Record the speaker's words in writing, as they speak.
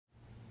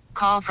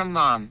Call from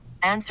mom.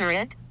 Answer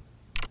it.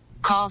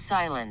 Call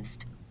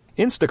silenced.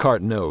 Instacart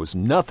knows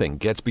nothing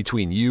gets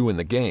between you and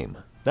the game.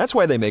 That's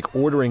why they make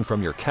ordering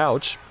from your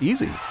couch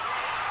easy.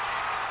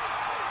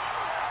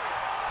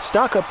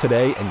 Stock up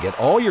today and get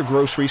all your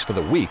groceries for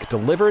the week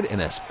delivered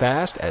in as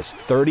fast as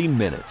 30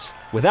 minutes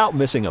without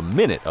missing a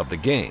minute of the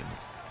game.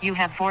 You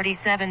have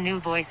 47 new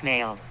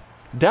voicemails.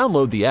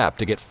 Download the app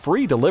to get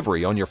free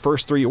delivery on your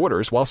first 3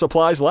 orders while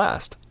supplies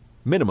last.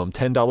 Minimum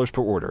 $10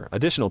 per order.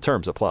 Additional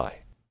terms apply.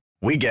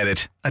 We get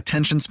it.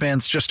 Attention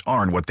spans just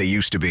aren't what they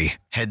used to be.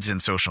 Heads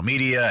in social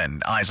media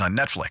and eyes on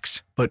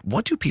Netflix. But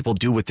what do people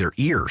do with their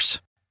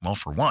ears? Well,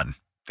 for one,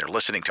 they're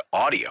listening to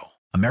audio.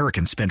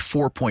 Americans spend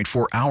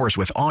 4.4 hours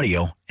with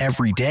audio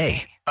every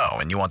day. Oh,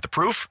 and you want the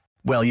proof?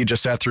 Well, you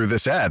just sat through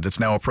this ad that's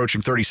now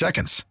approaching 30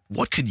 seconds.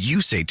 What could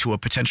you say to a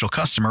potential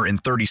customer in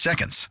 30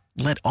 seconds?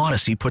 Let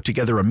Odyssey put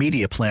together a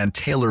media plan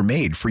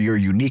tailor-made for your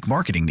unique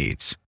marketing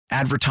needs.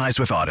 Advertise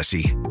with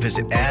Odyssey.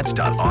 Visit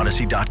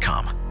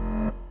ads.odyssey.com.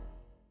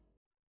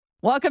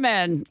 Welcome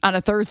in on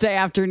a Thursday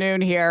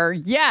afternoon here.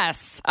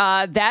 Yes,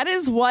 that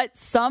is what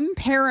some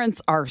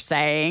parents are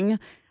saying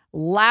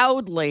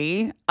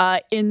loudly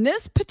in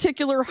this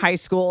particular high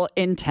school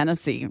in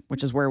Tennessee,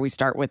 which is where we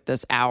start with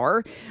this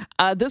hour.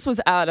 This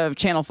was out of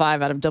Channel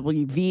 5, out of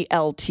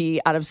WVLT,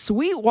 out of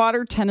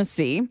Sweetwater,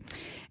 Tennessee.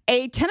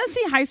 A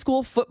Tennessee high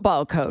school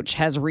football coach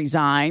has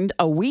resigned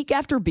a week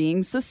after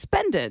being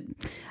suspended.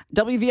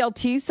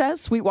 WVLT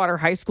says Sweetwater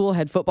High School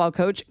head football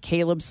coach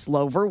Caleb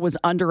Slover was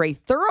under a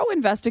thorough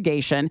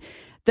investigation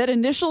that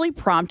initially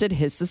prompted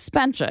his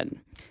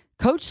suspension.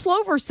 Coach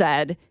Slover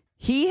said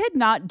he had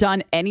not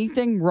done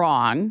anything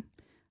wrong,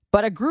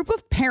 but a group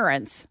of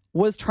parents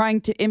was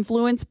trying to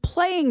influence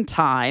playing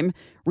time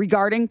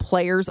regarding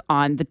players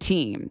on the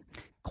team.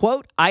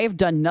 Quote, "I have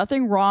done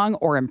nothing wrong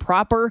or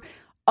improper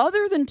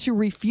other than to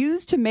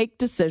refuse to make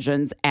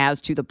decisions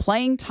as to the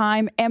playing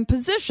time and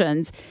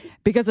positions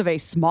because of a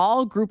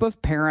small group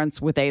of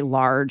parents with a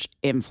large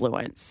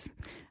influence."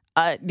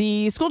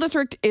 The school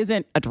district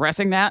isn't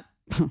addressing that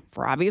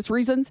for obvious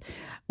reasons.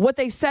 What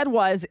they said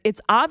was, "It's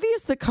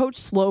obvious that Coach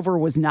Slover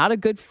was not a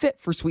good fit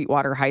for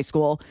Sweetwater High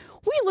School.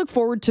 We look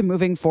forward to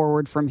moving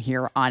forward from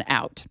here on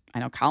out." I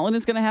know Colin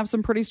is going to have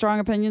some pretty strong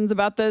opinions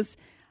about this.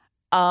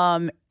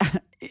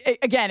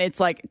 Again, it's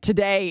like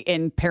today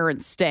in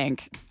Parents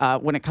Stink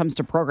when it comes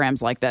to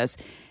programs like this.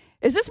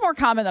 Is this more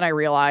common than I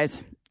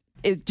realize?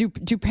 Do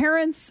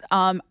parents,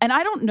 and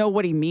I don't know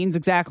what he means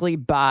exactly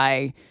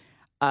by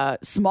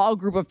small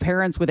group of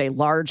parents with a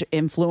large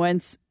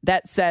influence.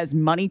 That says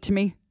money to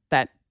me,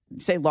 that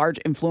say large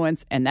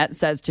influence. And that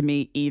says to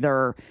me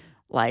either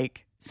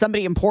like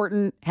somebody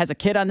important has a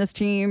kid on this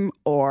team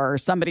or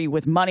somebody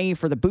with money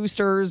for the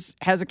boosters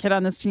has a kid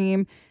on this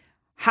team.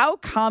 How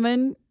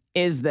common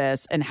is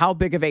this and how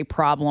big of a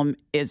problem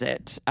is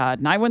it?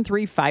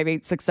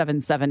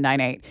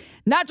 913-586-7798.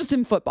 Not just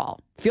in football.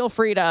 Feel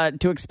free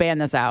to expand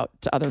this out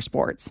to other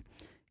sports.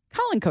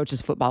 Colin coaches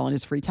football in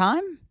his free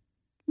time.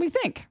 What do you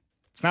think?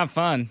 It's not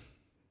fun.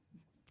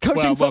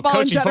 Coaching football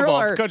in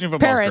general? Coaching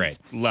football is great.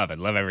 Love it.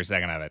 Love every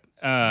second of it.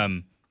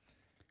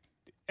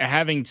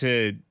 Having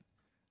to,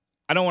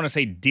 I don't want to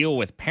say deal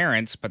with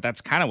parents, but that's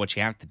kind of what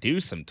you have to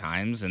do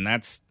sometimes. And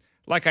that's,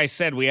 like I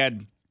said, we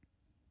had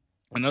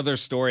another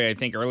story, I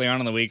think, early on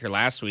in the week or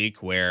last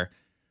week where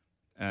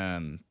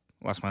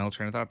lost my whole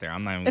train of thought there.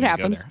 I'm not even going to go there.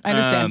 It happens. I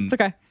understand. It's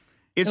okay.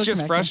 It's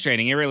just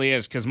frustrating. It really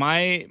is, because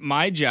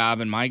my job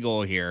and my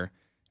goal here.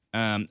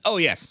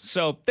 Yes.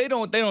 So they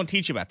don't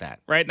teach you about that,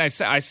 right? And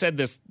I said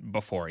this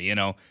before. You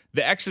know,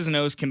 the X's and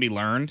O's can be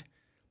learned,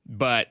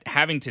 but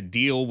having to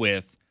deal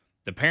with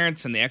the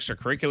parents and the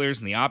extracurriculars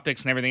and the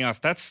optics and everything else,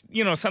 that's,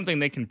 you know, something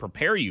they can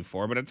prepare you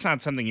for, but it's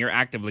not something you're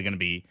actively going to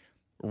be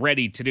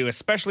ready to do,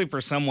 especially for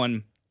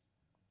someone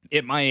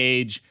at my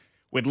age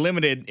with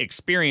limited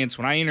experience.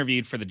 When I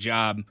interviewed for the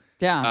job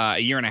a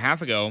year and a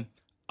half ago,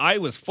 I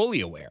was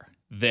fully aware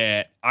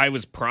that I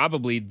was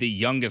probably the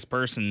youngest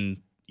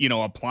person, you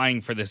know,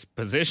 applying for this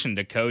position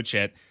to coach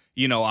at,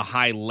 you know, a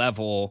high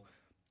level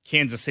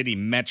Kansas City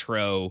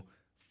metro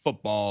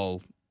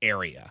football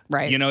area.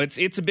 Right. You know,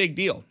 it's a big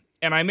deal.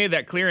 And I made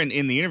that clear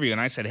in the interview. And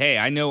I said, hey,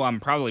 I know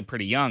I'm probably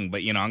pretty young,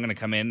 but, you know, I'm going to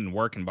come in and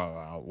work and blah,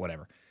 blah, blah,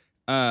 whatever.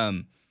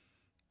 And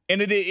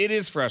it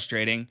is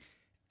frustrating.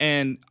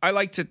 And I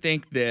like to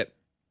think that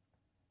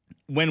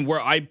when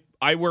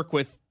I work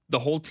with the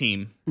whole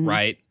team, mm-hmm.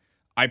 right?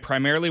 I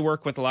primarily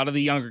work with a lot of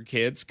the younger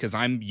kids because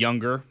I'm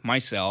younger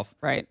myself.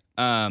 Right.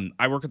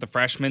 I work with the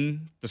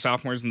freshmen, the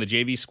sophomores, and the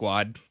JV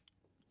squad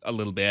a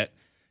little bit.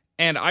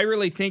 And I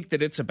really think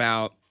that it's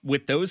about,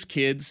 with those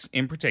kids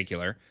in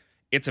particular,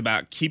 it's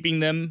about keeping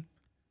them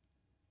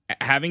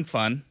having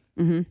fun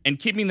mm-hmm. and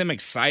keeping them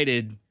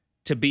excited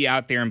to be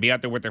out there and be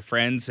out there with their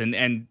friends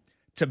and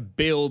to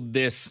build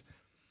this,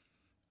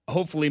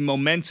 hopefully,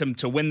 momentum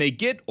to when they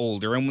get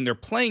older and when they're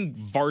playing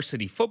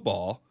varsity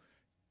football.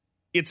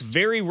 It's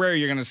very rare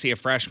you're going to see a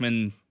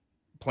freshman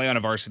play on a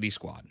varsity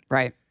squad.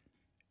 Right.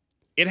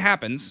 It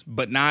happens,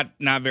 but not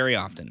very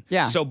often.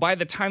 Yeah. So by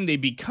the time they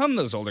become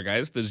those older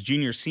guys, those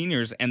junior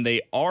seniors, and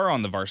they are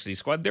on the varsity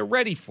squad, they're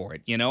ready for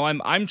it.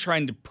 I'm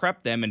trying to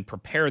prep them and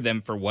prepare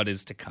them for what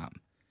is to come.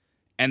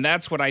 And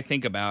that's what I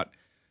think about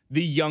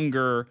the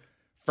younger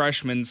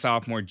freshman,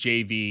 sophomore,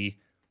 JV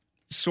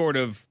sort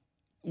of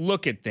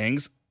look at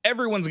things.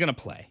 Everyone's going to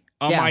play.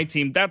 On my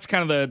team, that's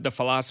kind of the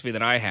philosophy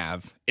that I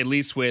have, at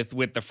least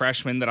with the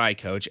freshmen that I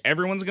coach.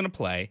 Everyone's going to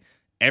play.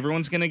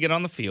 Everyone's going to get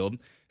on the field.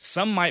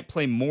 Some might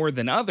play more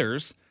than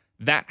others.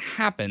 That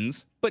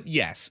happens. But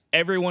yes,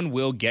 everyone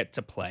will get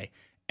to play.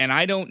 And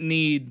I don't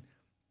need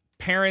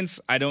parents.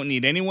 I don't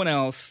need anyone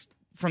else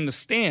from the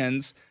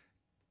stands,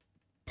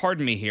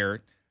 pardon me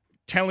here,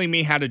 telling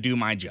me how to do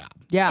my job.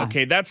 Yeah.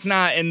 Okay, that's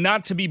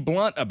not to be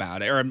blunt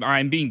about it, or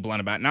I'm being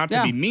blunt about it, not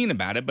to be mean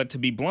about it, but to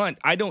be blunt,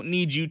 I don't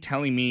need you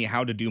telling me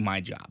how to do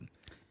my job.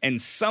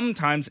 And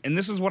sometimes, and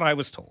this is what I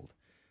was told,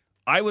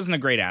 I wasn't a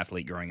great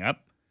athlete growing up.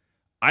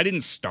 I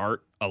didn't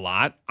start a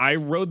lot. I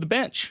rode the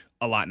bench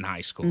a lot in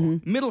high school,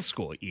 middle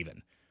school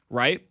even,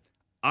 right?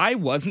 I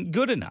wasn't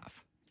good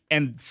enough.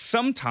 And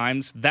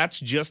sometimes that's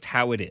just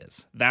how it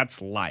is.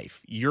 That's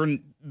life.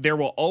 There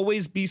will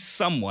always be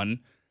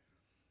someone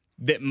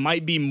that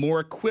might be more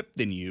equipped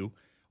than you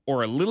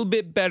or a little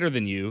bit better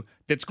than you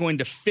that's going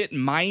to fit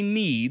my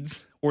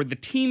needs or the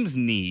team's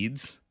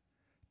needs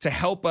to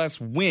help us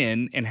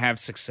win and have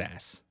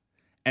success.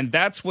 And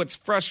that's what's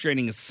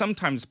frustrating is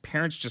sometimes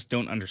parents just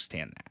don't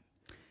understand that.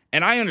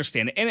 And I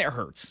understand it, and it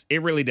hurts.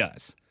 It really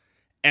does.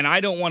 And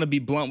I don't want to be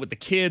blunt with the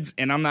kids,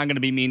 and I'm not going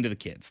to be mean to the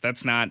kids.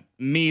 That's not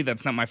me.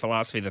 That's not my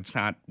philosophy. That's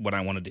not what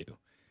I want to do.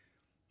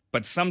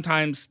 But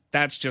sometimes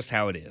that's just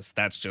how it is.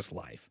 That's just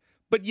life.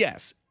 But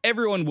yes,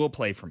 everyone will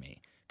play for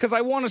me because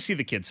I want to see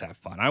the kids have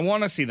fun. I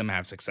want to see them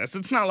have success.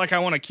 It's not like I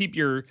want to keep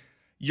your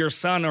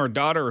son or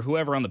daughter or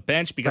whoever on the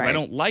bench because I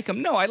don't like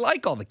them. No, I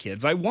like all the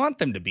kids. I want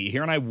them to be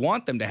here, and I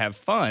want them to have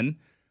fun.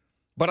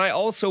 But I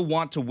also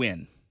want to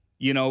win.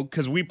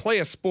 Because we play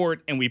a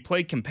sport and we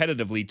play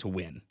competitively to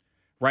win,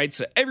 right?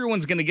 So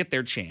everyone's going to get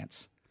their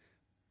chance.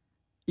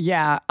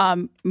 Yeah.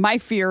 My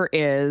fear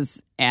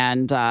is,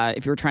 and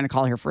if you were trying to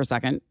call here for a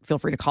second, feel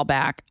free to call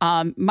back.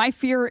 My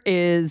fear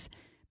is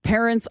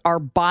parents are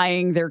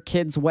buying their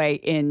kids' way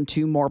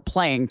into more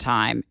playing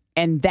time,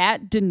 and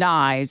that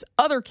denies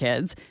other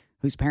kids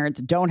whose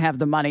parents don't have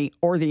the money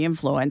or the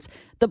influence,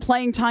 the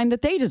playing time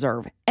that they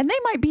deserve. And they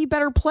might be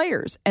better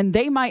players, and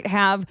they might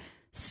have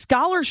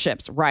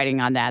scholarships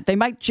riding on that. They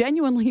might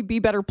genuinely be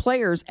better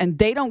players, and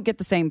they don't get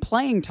the same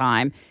playing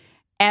time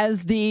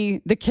as the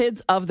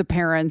kids of the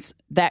parents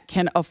that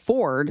can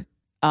afford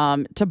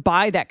to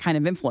buy that kind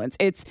of influence.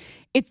 It's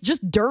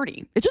just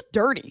dirty. It's just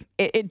dirty.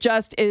 It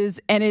just is.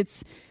 And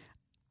it's,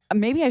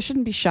 maybe I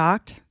shouldn't be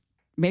shocked.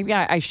 Maybe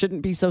I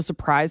shouldn't be so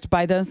surprised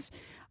by this.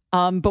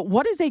 But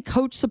what is a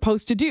coach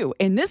supposed to do?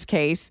 In this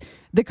case,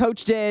 the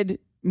coach did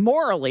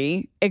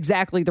morally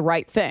exactly the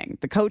right thing.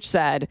 The coach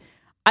said,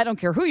 I don't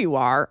care who you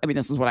are. I mean,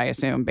 this is what I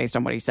assume based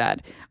on what he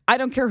said. I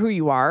don't care who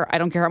you are. I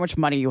don't care how much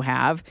money you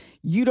have.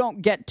 You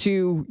don't get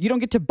to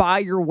buy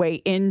your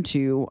way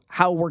into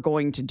how we're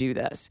going to do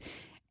this.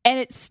 And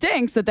it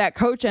stinks that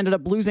coach ended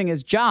up losing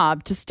his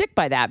job to stick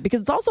by that,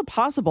 because it's also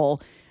possible.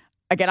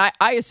 Again,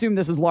 I assume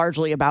this is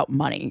largely about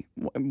money.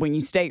 When you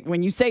say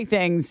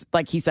things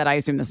like he said, I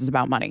assume this is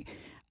about money.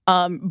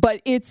 But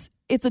it's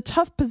a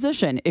tough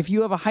position if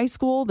you have a high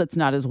school that's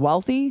not as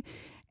wealthy,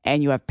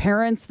 and you have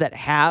parents that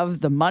have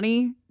the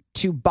money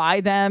to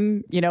buy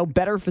them,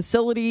 better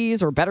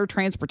facilities or better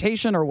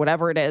transportation or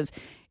whatever it is.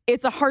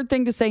 It's a hard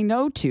thing to say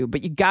no to,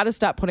 but you got to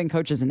stop putting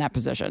coaches in that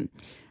position.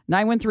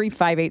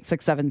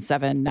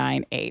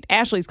 913-586-7798.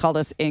 Ashley's called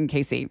us in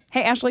KC.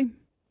 Hey, Ashley.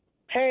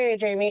 Hey,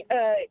 Jamie.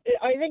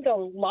 I think a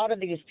lot of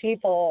these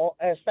people,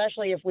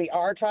 especially if we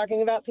are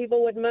talking about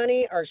people with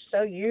money, are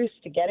so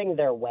used to getting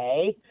their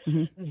way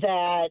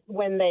that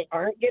when they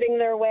aren't getting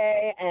their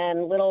way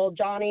and little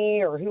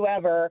Johnny or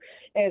whoever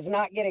is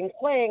not getting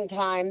playing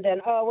time, then,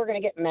 we're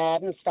going to get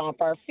mad and stomp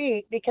our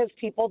feet because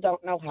people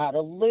don't know how to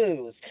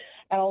lose.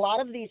 And a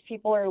lot of these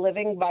people are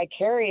living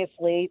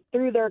vicariously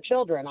through their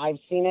children. I've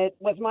seen it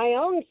with my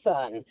own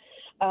son.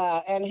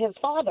 And his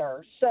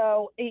father.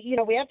 So,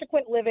 we have to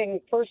quit living,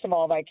 first of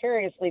all,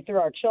 vicariously through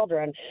our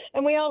children.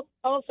 And we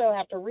also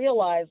have to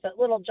realize that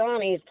little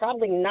Johnny is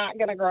probably not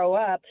going to grow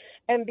up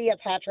and be a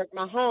Patrick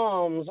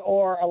Mahomes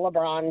or a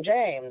LeBron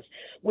James.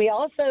 We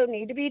also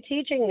need to be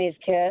teaching these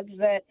kids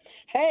that,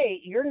 hey,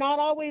 you're not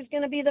always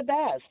going to be the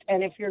best.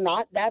 And if you're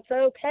not, that's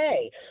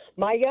okay.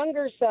 My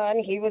younger son,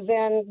 he was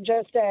in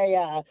just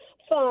a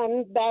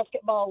fun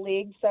basketball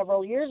league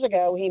several years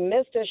ago. He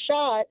missed a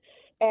shot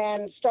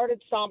and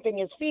started stomping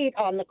his feet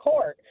on the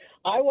court.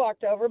 I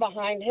walked over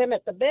behind him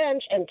at the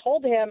bench and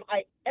told him,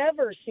 I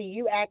ever see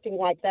you acting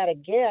like that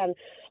again,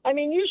 I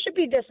mean, you should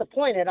be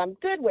disappointed. I'm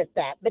good with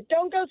that. But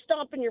don't go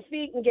stomping your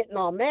feet and getting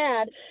all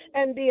mad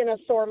and being a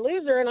sore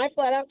loser. And I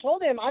flat out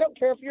told him, I don't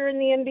care if you're in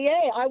the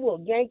NBA. I will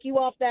yank you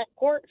off that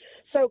court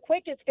so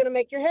quick it's going to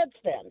make your head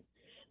spin.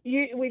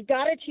 We've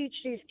got to teach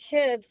these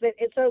kids that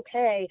it's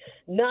okay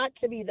not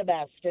to be the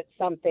best at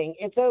something.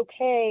 It's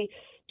okay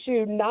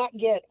to not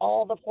get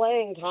all the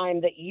playing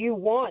time that you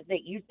want,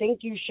 that you think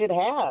you should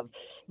have.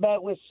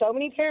 But with so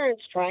many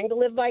parents trying to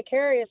live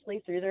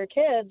vicariously through their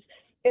kids,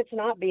 it's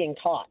not being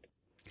taught.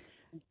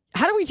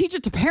 How do we teach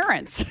it to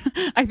parents?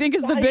 I think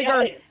is the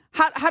bigger.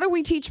 How do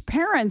we teach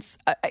parents?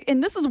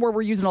 And this is where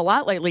we're using a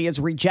lot lately is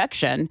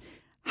rejection.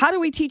 How do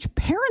we teach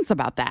parents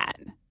about that?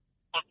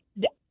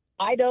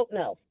 I don't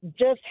know.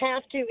 Just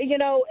have to,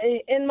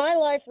 in my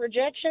life,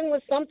 rejection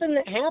was something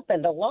that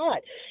happened a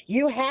lot.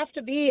 You have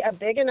to be a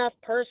big enough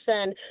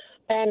person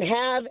and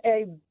have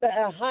a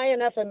high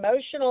enough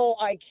emotional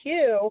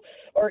IQ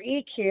or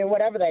EQ,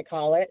 whatever they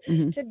call it,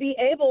 to be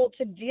able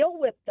to deal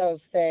with those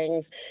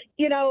things.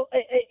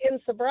 In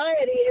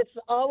sobriety, it's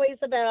always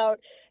about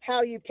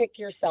how you pick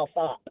yourself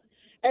up.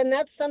 And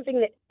that's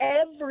something that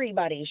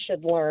everybody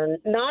should learn,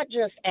 not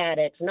just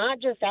addicts,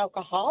 not just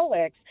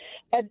alcoholics.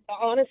 And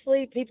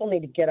honestly, people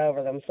need to get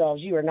over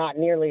themselves. You are not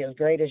nearly as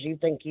great as you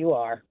think you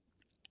are.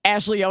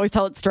 Ashley, you always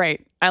tell it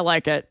straight. I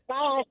like it.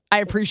 Bye. I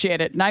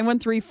appreciate it.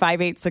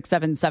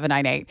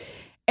 913-586-7798.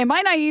 Am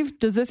I naive?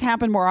 Does this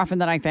happen more often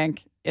than I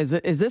think? Is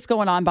this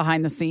going on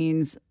behind the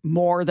scenes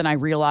more than I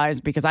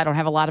realize because I don't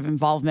have a lot of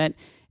involvement,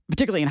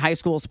 particularly in high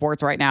school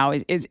sports right now?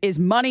 Is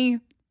money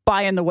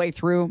buying the way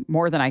through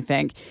more than I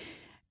think?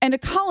 And to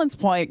Colin's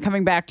point,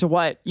 coming back to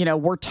what,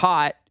 we're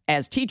taught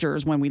as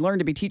teachers, when we learn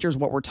to be teachers,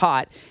 what we're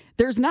taught,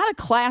 there's not a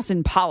class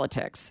in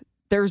politics.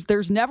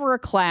 There's never a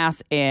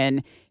class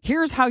in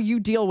here's how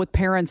you deal with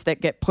parents that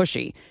get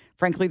pushy.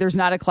 Frankly, there's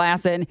not a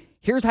class in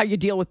here's how you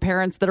deal with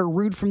parents that are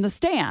rude from the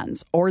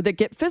stands or that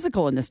get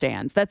physical in the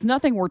stands. That's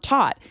nothing we're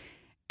taught.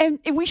 And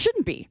we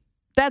shouldn't be.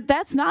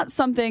 That's not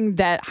something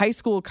that high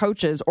school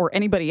coaches or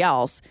anybody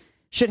else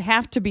should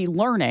have to be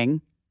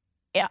learning,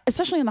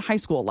 especially on the high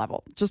school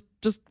level. Just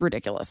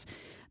ridiculous.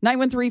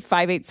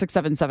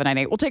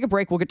 913-586-7798. We'll take a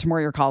break. We'll get to more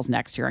of your calls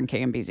next here on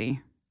KMBZ.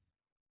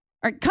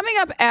 All right, coming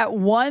up at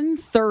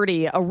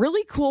 1:30, a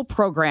really cool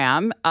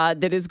program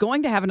that is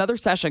going to have another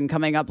session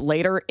coming up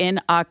later in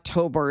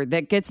October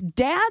that gets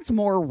dads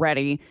more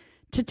ready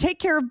to take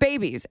care of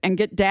babies and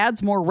get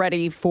dads more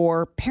ready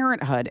for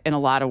parenthood in a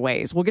lot of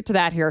ways. We'll get to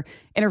that here.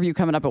 Interview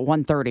coming up at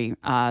 1:30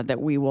 that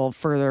we will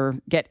further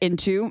get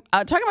into.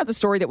 Talking about the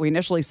story that we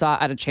initially saw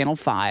out of Channel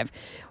 5,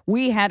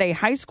 we had a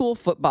high school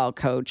football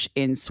coach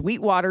in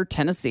Sweetwater,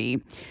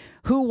 Tennessee,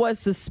 who was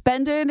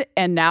suspended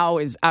and now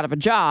is out of a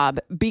job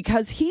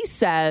because he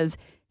says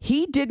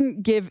he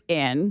didn't give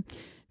in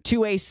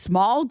to a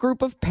small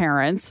group of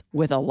parents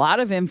with a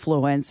lot of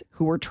influence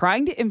who were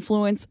trying to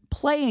influence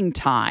playing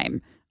time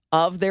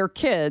of their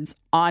kids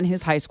on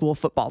his high school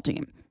football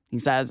team. He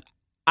says,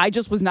 I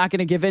just was not going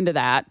to give in to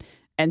that.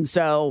 And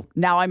so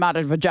now I'm out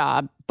of a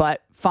job,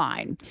 but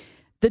fine.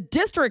 The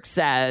district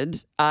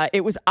said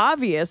it was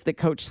obvious that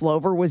Coach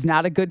Slover was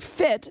not a good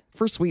fit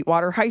for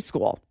Sweetwater High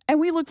School, and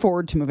we look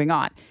forward to moving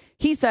on.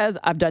 He says,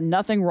 I've done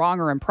nothing wrong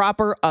or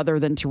improper other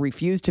than to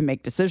refuse to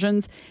make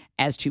decisions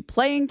as to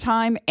playing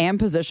time and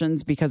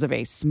positions because of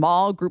a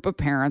small group of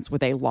parents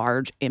with a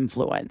large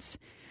influence.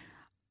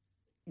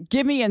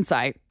 Give me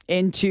insight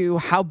into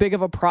how big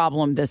of a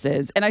problem this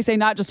is. And I say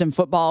not just in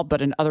football,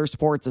 but in other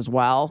sports as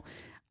well.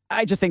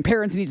 I just think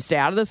parents need to stay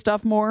out of this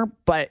stuff more,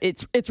 but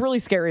it's really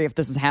scary if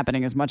this is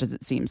happening as much as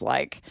it seems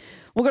like.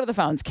 We'll go to the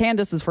phones.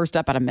 Candace is first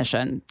up at a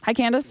mission. Hi,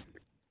 Candace.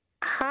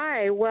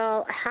 Hi.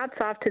 Well, hats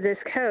off to this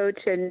coach,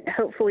 and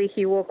hopefully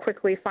he will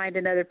quickly find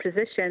another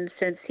position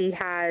since he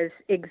has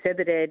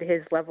exhibited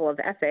his level of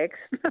ethics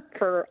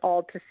for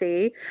all to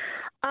see.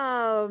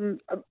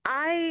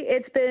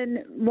 It's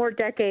been more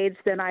decades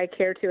than I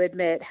care to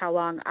admit how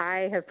long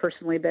I have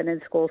personally been in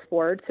school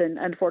sports, and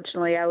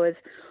unfortunately I was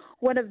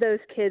one of those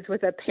kids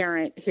with a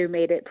parent who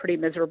made it pretty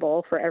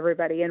miserable for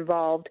everybody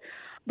involved.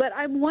 But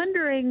I'm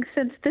wondering,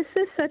 since this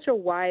is such a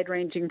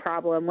wide-ranging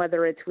problem,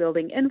 whether it's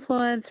wielding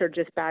influence or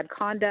just bad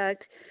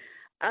conduct,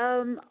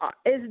 are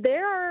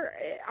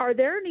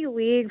there any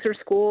leagues or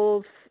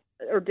schools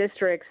or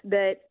districts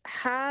that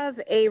have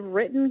a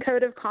written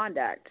code of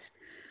conduct?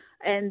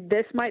 And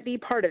this might be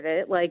part of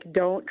it, like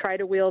don't try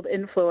to wield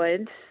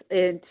influence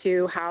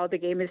into how the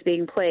game is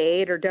being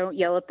played, or don't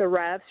yell at the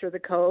refs or the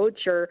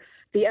coach or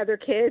the other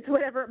kids,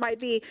 whatever it might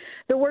be.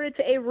 But where it's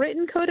a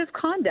written code of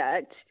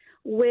conduct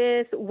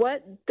with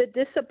what the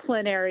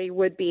disciplinary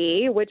would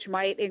be, which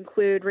might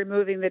include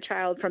removing the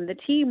child from the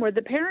team, where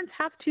the parents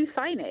have to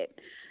sign it.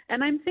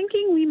 And I'm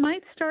thinking we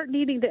might start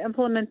needing to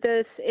implement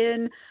this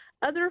in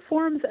other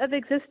forms of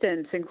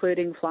existence,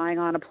 including flying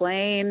on a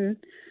plane.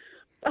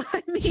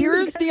 I mean,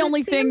 here's the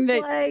only thing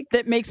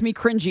that makes me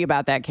cringy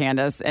about that,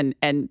 Candace, and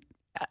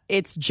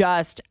it's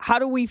just, how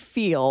do we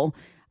feel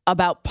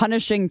about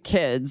punishing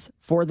kids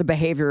for the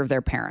behavior of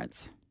their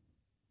parents?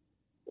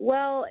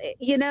 Well,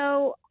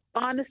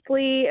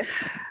 honestly,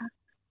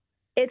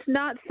 it's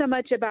not so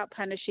much about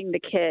punishing the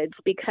kids,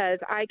 because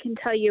I can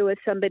tell you, as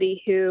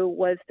somebody who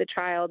was the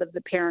child of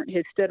the parent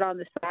who stood on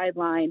the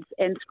sidelines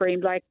and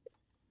screamed like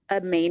a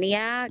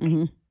maniac,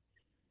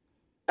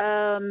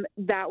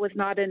 that was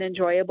not an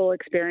enjoyable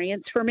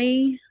experience for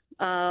me.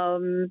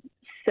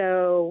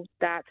 So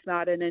that's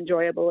not an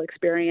enjoyable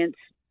experience.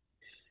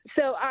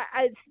 So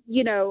I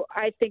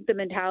think the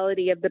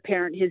mentality of the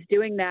parent who's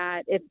doing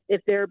that,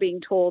 if they're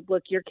being told,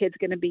 look, your kid's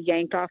going to be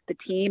yanked off the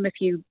team if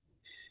you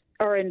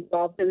are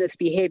involved in this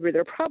behavior,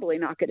 they're probably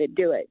not going to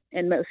do it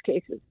in most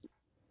cases.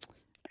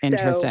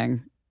 Interesting.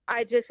 So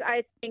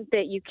I think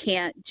that you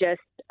can't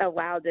just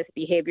allow this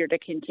behavior to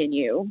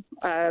continue.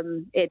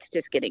 It's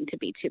just getting to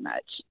be too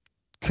much.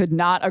 Could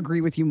not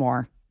agree with you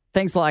more.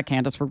 Thanks a lot,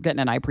 Candace, for getting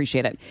in. I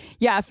appreciate it.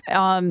 Yeah.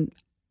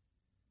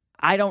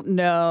 I don't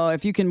know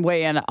if you can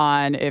weigh in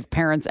on if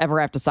parents ever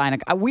have to sign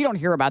we don't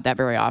hear about that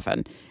very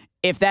often.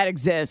 If that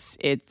exists,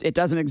 it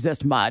doesn't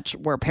exist much,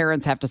 where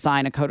parents have to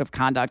sign a code of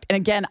conduct. And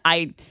again,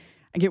 I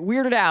get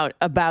weirded out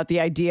about the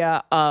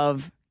idea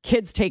of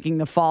kids taking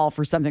the fall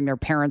for something their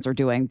parents are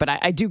doing. But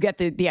I do get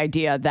the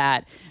idea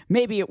that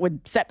maybe it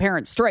would set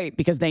parents straight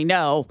because they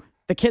know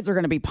the kids are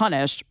going to be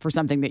punished for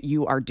something that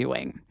you are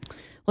doing.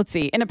 Let's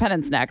see.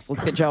 Independence next.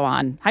 Let's get Joe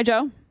on. Hi,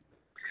 Joe.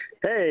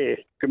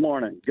 Hey, good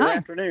morning. Good Hi.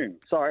 afternoon.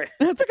 Sorry.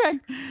 That's okay.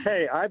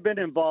 Hey, I've been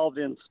involved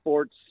in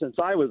sports since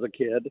I was a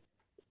kid.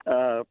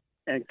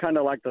 And kind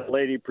of like the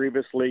lady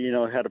previously,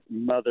 had a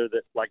mother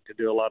that liked to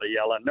do a lot of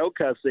yelling. No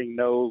cussing,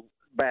 no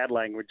bad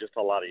language, just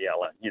a lot of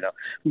yelling,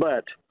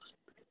 But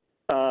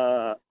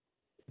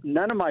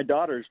none of my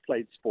daughters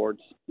played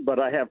sports, but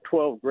I have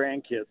 12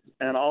 grandkids,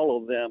 and all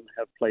of them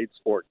have played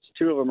sports.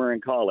 2 of them are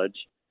in college.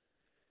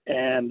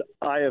 And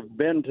I have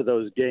been to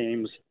those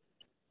games.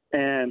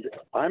 And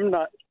I'm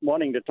not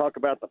wanting to talk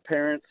about the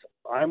parents.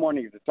 I'm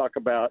wanting to talk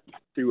about,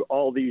 through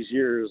all these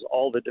years,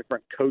 all the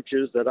different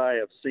coaches that I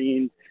have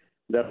seen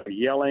that are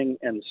yelling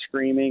and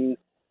screaming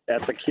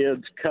at the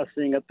kids,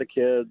 cussing at the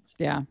kids.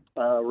 Yeah.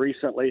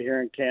 Recently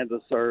here in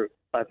Kansas, or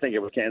I think it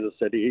was Kansas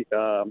City,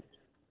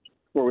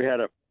 where we had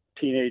a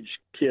teenage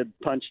kid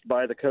punched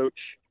by the coach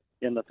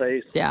in the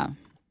face. Yeah.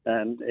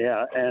 And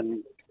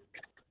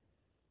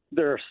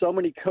there are so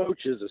many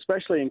coaches,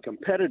 especially in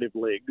competitive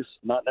leagues,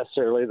 not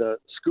necessarily the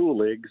school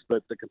leagues,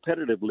 but the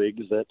competitive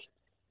leagues, that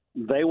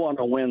they want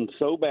to win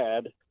so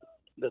bad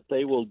that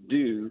they will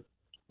do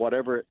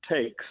whatever it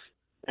takes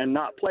and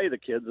not play the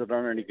kids that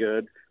aren't any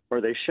good, or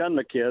they shun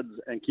the kids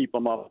and keep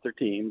them off their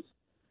teams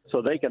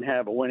so they can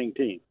have a winning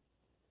team.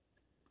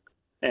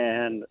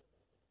 And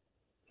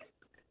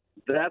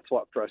that's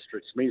what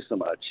frustrates me so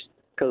much,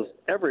 because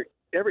every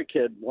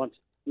kid wants,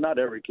 not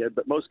every kid,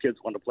 but most kids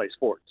want to play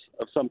sports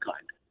of some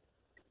kind.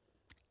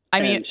 I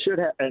mean, should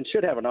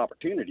have an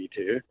opportunity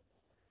to,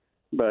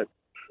 but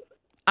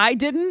I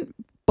didn't.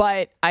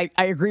 But I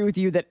agree with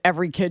you that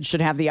every kid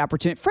should have the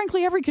opportunity.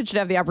 Frankly, every kid should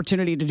have the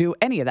opportunity to do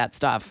any of that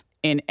stuff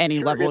in any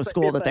level of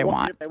school that they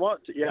want. If they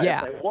want to,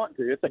 yeah. If they want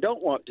to. If they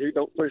don't want to,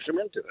 don't push them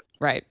into it.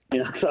 Right.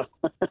 So.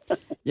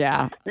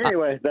 Yeah.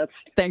 Anyway,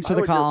 thanks for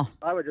the call.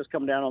 I would just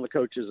come down on the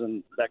coaches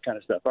and that kind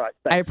of stuff. All right.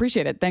 Thanks. I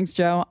appreciate it. Thanks,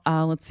 Joe.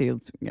 Let's see.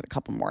 Let's get a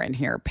couple more in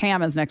here.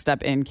 Pam is next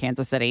up in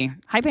Kansas City.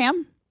 Hi,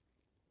 Pam.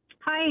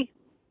 Hi.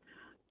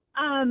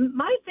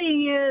 My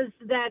thing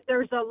is that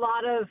there's a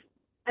lot of,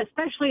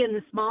 especially in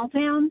the small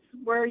towns,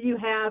 where you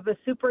have a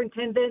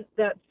superintendent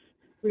that's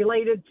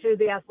related to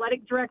the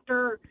athletic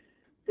director.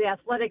 The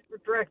athletic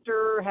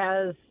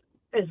director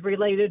is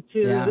related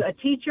to a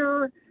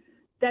teacher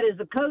that is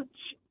a coach,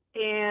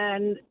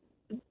 and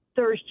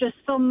there's just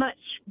so much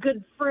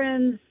good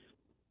friends,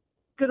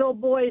 good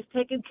old boys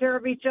taking care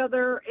of each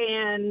other,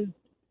 and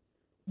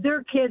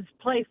their kids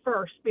play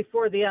first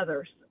before the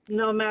others,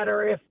 no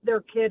matter if their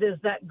kid is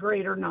that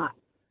great or not.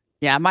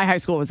 Yeah, my high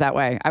school was that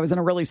way. I was in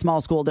a really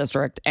small school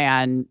district,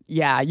 and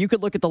you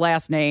could look at the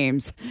last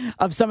names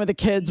of some of the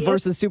kids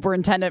versus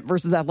superintendent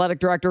versus athletic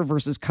director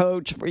versus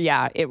coach.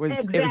 Yeah, it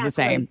was the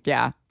same.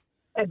 Yeah.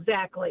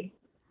 Exactly.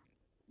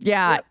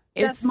 Yeah.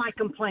 Yep, that's my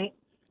complaint.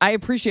 I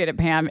appreciate it,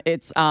 Pam.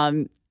 It's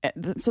so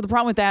the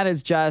problem with that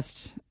is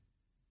just,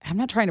 I'm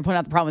not trying to point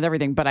out the problem with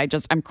everything, but I'm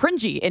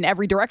cringy in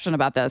every direction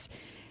about this.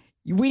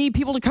 We need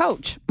people to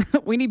coach.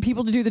 We need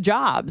people to do the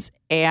jobs,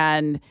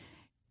 and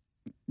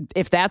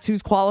if that's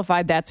who's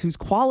qualified, that's who's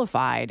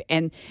qualified.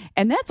 And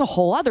that's a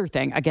whole other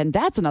thing. Again,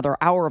 that's another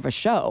hour of a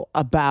show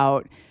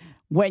about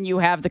when you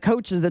have the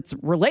coaches that's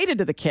related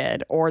to the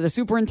kid, or the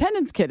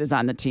superintendent's kid is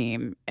on the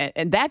team.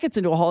 And that gets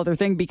into a whole other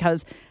thing,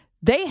 because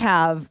they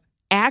have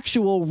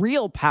actual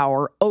real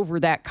power over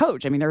that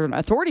coach. I mean, they're an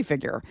authority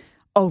figure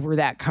over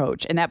that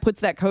coach, and that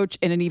puts that coach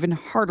in an even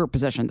harder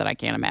position that I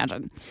can't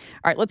imagine.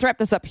 All right, let's wrap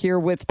this up here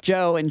with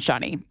Joe and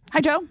Shani.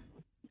 Hi, Joe.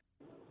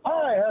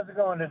 Hi, how's it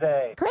going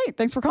today? Great.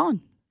 Thanks for calling.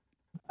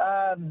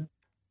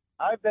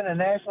 I've been a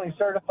nationally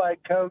certified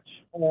coach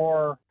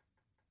for,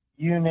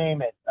 you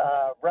name it,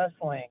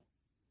 wrestling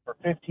for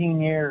 15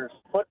 years,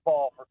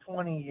 football for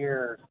 20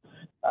 years.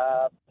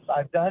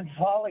 I've done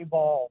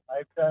volleyball.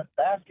 I've done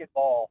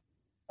basketball.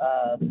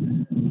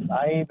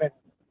 I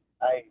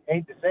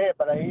hate to say it,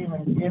 but I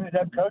even ended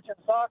up coaching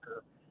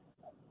soccer.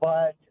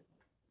 But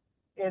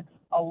it's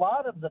a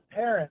lot of the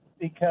parents,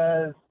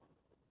 because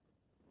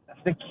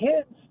the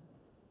kids,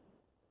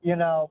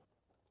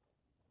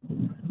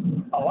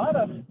 a lot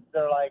of them,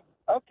 they're like,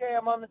 okay,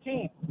 I'm on the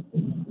team.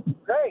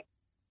 Great.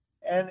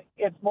 And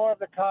it's more of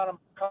the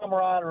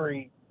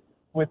camaraderie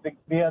with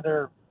the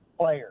other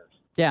players.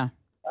 Yeah.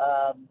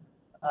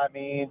 I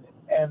mean,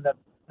 and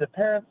the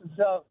parents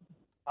themselves,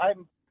 I've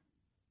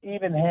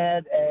even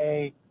had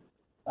a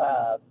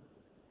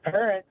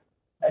parent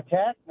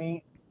attack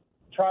me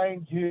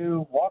trying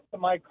to walk to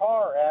my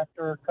car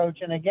after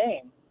coaching a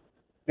game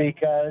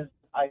because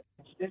I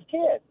pitched his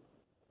kid.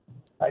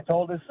 I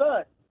told his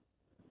son,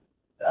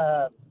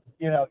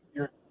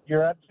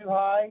 you're up too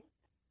high,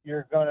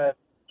 you're going to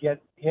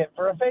get hit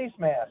for a face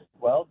mask.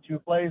 Well, 2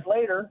 plays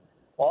later,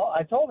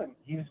 I told him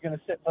he was going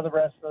to sit for the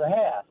rest of the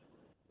half.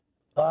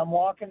 So I'm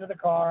walking to the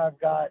car. I've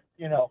got,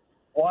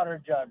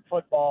 water jug,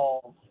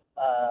 footballs,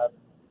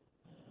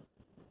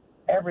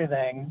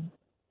 everything.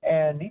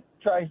 And he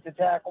tries to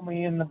tackle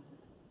me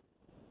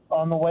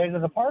on the way to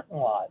the parking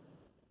lot.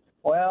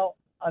 Well,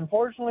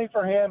 unfortunately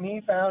for him, he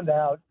found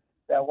out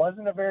that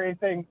wasn't a very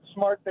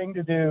smart thing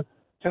to do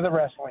to the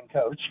wrestling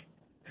coach.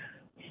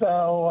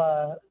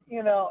 So,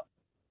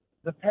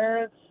 the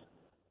parents,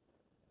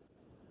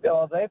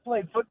 they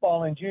played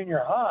football in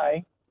junior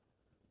high,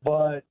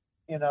 but,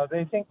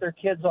 they think their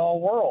kid's all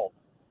world.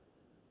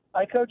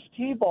 I coached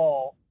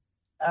T-ball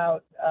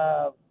out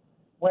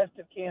west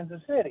of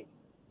Kansas City,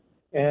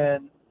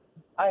 and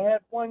I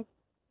had one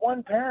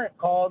parent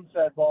call and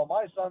said, well,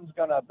 my son's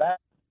going to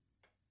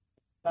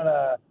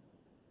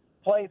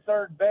play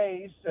third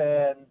base,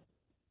 and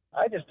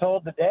I just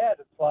told the dad,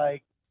 it's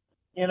like,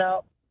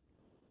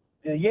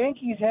 the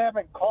Yankees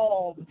haven't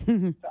called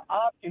to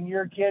option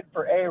your kid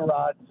for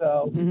A-Rod,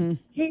 so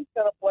he's going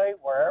to play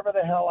wherever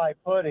the hell I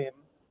put him.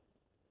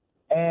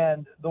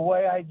 And the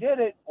way I did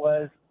it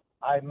was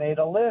I made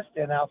a list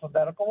in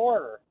alphabetical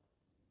order.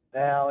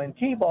 Now, in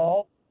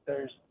T-ball,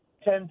 there's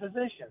 10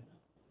 positions.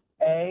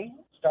 A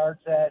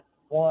starts at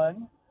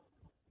 1,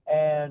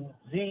 and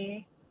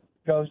Z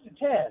goes to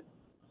 10.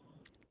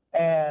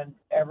 And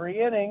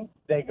every inning,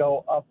 they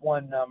go up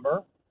 1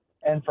 number.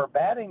 And for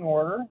batting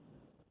order,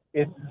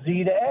 it's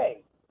Z to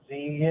A.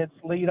 Z hits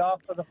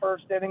leadoff for the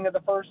first inning of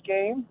the first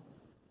game,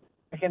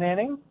 second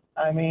inning.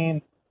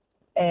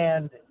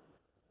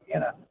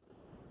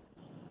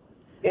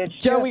 It's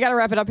Joe, we got to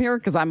wrap it up here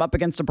because I'm up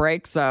against a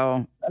break.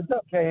 So that's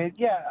okay.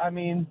 Yeah,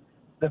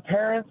 the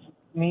parents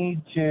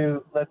need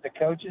to let the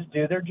coaches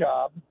do their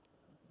job.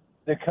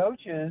 The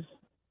coaches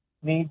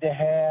need to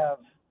have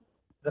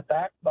the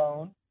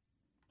backbone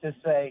to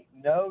say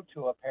no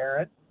to a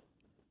parent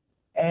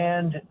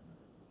and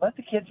let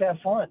the kids have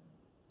fun.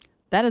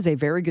 that is a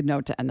very good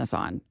note to end this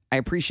on. I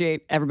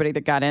appreciate everybody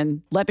that got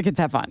in. Let the kids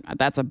have fun.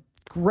 That's a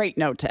great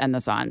note to end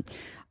this on.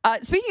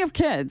 Speaking of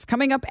kids,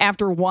 coming up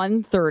after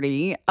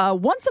 1:30,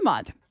 once a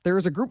month, there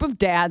is a group of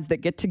dads that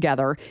get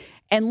together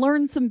and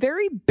learn some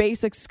very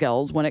basic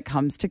skills when it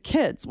comes to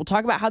kids. We'll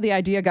talk about how the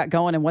idea got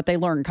going and what they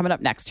learned coming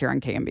up next here on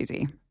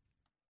KMBZ.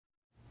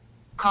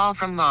 Call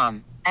from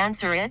mom.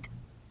 Answer it.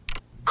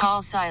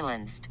 Call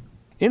silenced.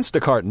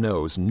 Instacart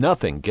knows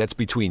nothing gets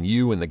between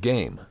you and the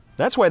game.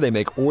 That's why they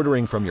make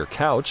ordering from your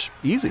couch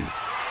easy.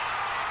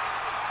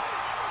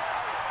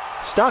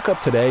 Stock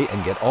up today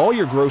and get all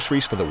your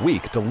groceries for the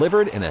week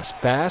delivered in as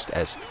fast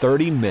as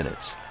 30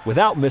 minutes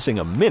without missing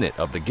a minute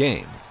of the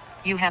game.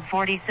 You have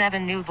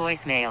 47 new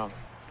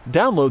voicemails.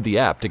 Download the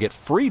app to get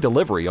free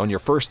delivery on your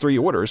first 3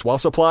 orders while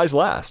supplies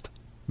last.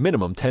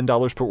 Minimum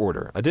 $10 per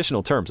order.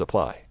 Additional terms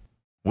apply.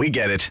 We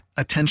get it.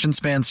 Attention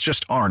spans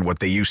just aren't what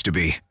they used to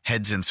be.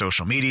 Heads in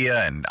social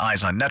media and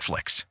eyes on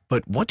Netflix.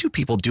 But what do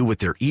people do with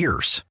their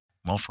ears?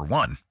 Well, for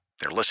one,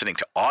 they're listening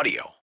to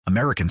audio.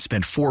 Americans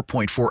spend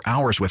 4.4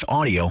 hours with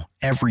audio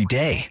every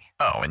day.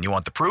 Oh, and you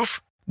want the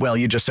proof? Well,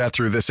 you just sat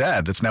through this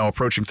ad that's now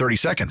approaching 30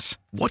 seconds.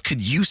 What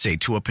could you say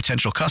to a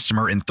potential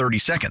customer in 30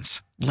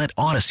 seconds? Let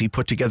Odyssey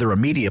put together a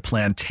media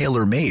plan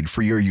tailor-made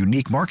for your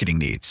unique marketing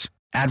needs.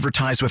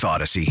 Advertise with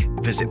Odyssey.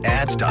 Visit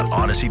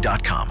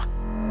ads.odyssey.com.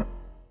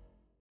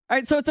 All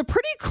right, so it's a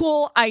pretty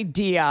cool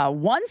idea.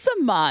 Once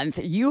a month,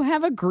 you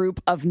have a group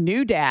of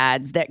new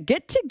dads that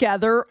get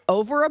together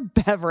over a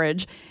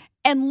beverage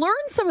and learn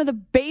some of the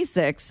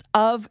basics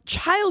of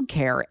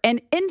childcare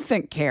and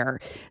infant care.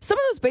 Some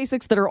of those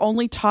basics that are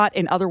only taught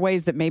in other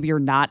ways that maybe are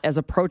not as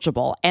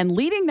approachable. And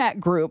leading that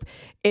group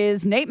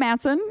is Nate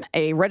Mattson,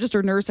 a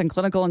registered nurse and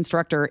clinical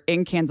instructor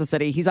in Kansas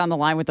City. He's on the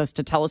line with us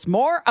to tell us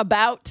more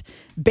about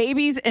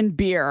babies and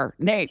beer.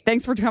 Nate,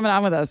 thanks for coming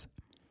on with us.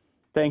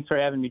 Thanks for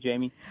having me,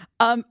 Jamie.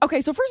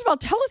 Okay, so first of all,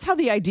 tell us how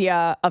the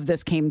idea of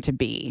this came to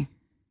be.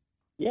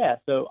 Yeah,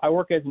 so I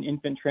work as an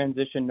infant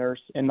transition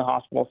nurse in the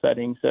hospital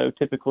setting. So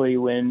typically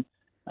when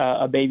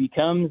a baby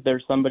comes,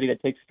 there's somebody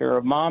that takes care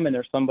of mom and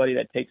there's somebody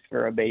that takes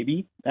care of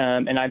baby.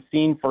 And I've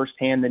seen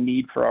firsthand the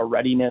need for a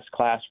readiness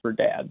class for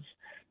dads.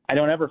 I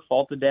don't ever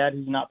fault the dad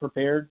who's not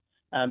prepared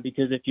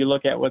because if you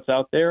look at what's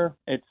out there,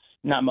 it's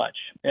not much.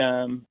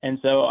 And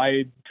so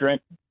I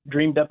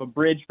dreamed up a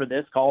bridge for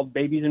this called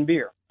Babies and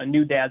Beer, a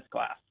new dad's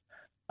class,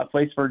 a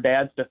place for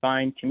dads to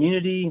find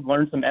community,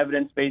 learn some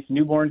evidence-based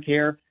newborn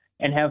care,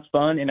 and have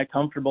fun in a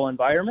comfortable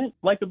environment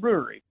like a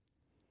brewery.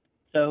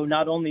 So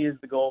not only is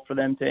the goal for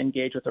them to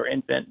engage with their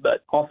infant,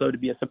 but also to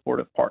be a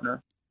supportive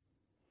partner.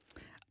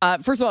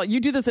 First of all,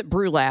 you do this at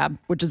Brew Lab,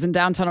 which is in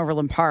downtown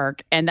Overland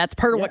Park, and that's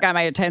part of what got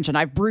my attention.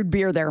 I've brewed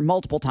beer there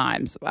multiple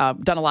times,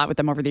 done a lot with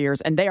them over the years,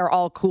 and they are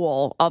all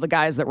cool, all the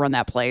guys that run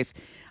that place.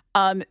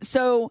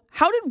 So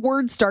how did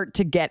word start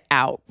to get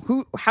out?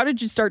 How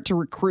did you start to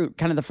recruit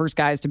kind of the first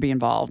guys to be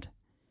involved?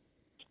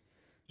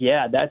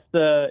 Yeah, that's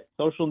the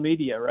social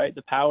media, right?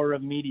 The power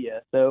of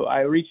media. So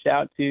I reached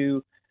out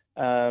to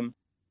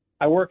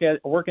I work in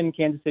the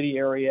Kansas City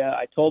area.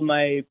 I told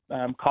my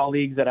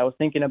colleagues that I was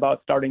thinking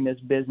about starting this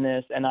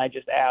business, and I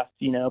just asked,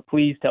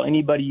 please tell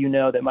anybody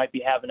that might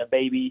be having a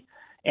baby.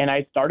 And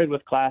I started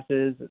with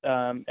classes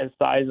as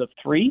size of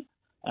 3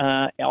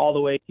 all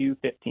the way to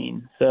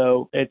 15.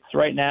 So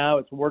right now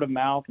it's word of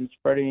mouth and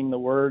spreading the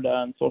word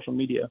on social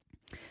media.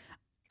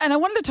 And I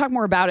wanted to talk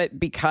more about it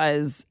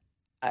because,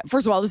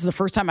 first of all, this is the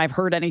first time I've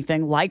heard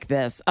anything like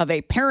this of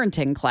a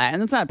parenting class.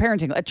 And it's not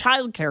a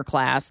childcare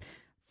class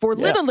for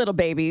little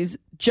babies,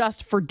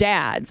 just for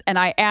dads. And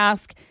I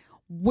ask,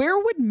 where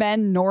would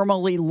men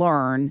normally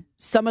learn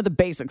some of the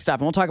basic stuff?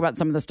 And we'll talk about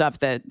some of the stuff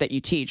that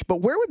you teach, but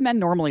where would men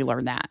normally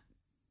learn that?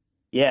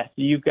 Yeah, so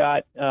you've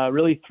got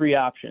really 3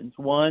 options.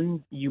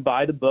 One, you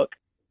buy the book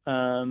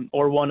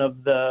or one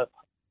of the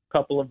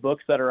couple of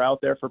books that are out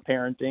there for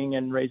parenting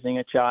and raising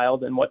a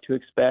child and what to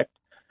expect.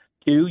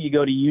 2, you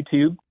go to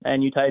YouTube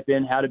and you type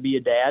in how to be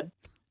a dad.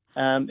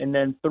 And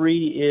then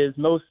 3 is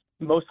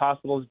most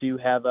hospitals do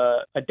have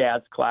a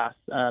dad's class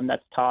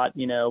that's taught,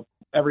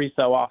 every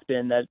so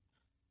often that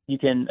you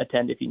can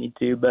attend if you need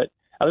to. But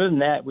other than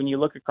that, when you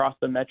look across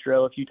the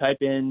metro, if you type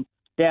in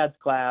dad's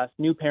class,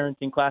 new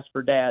parenting class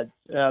for dads,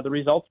 the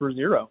results were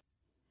 0.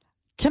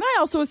 Can I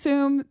also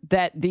assume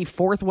that the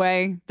 4th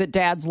way that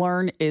dads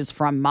learn is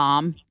from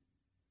mom,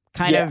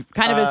 kind of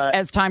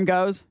as time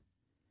goes?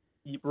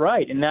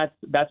 Right, and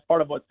that's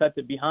part of what sets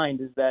it behind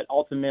is that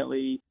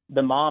ultimately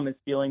the mom is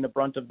feeling the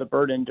brunt of the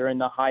burden during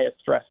the highest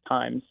stress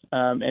times,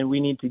 and we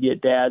need to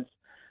get dads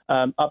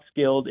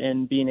upskilled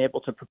in being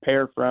able to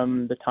prepare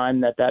from the time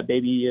that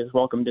baby is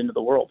welcomed into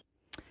the world.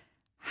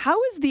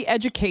 How is the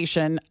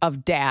education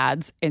of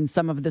dads in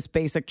some of this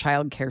basic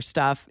childcare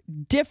stuff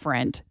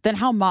different than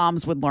how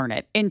moms would learn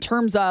it in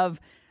terms of,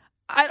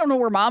 I don't know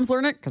where moms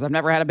learn it because I've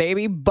never had a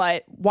baby,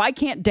 but why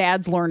can't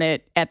dads learn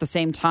it at the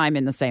same time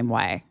in the same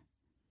way?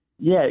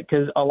 Yeah,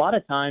 because a lot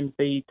of times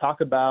they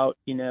talk about,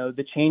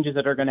 the changes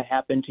that are going to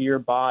happen to your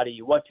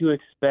body, what to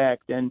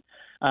expect. And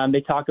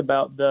they talk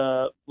about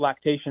the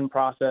lactation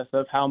process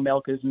of how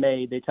milk is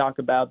made. They talk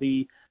about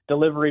the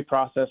delivery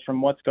process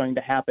from what's going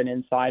to happen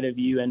inside of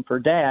you. And for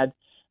dad,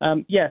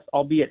 yes,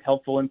 albeit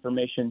helpful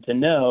information to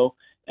know,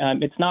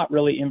 it's not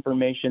really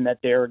information that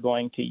they're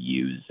going to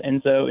use.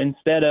 And so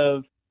instead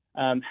of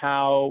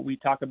how we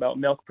talk about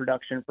milk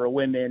production for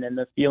women and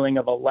the feeling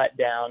of a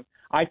letdown,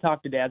 I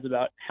talk to dads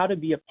about how to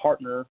be a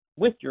partner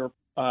with your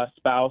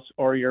spouse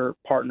or your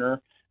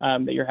partner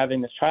that you're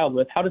having this child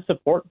with, how to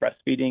support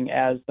breastfeeding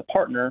as the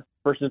partner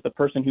versus the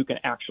person who can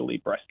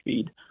actually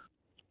breastfeed.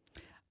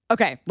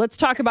 Okay, let's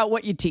talk about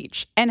what you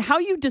teach and how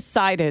you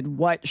decided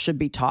what should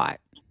be taught.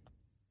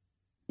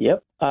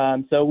 Yep.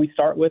 So we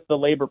start with the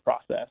labor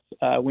process.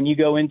 When you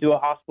go into a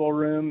hospital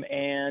room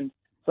and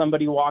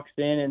somebody walks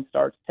in and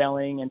starts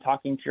telling and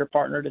talking to your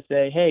partner to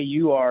say, hey,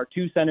 you are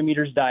 2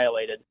 centimeters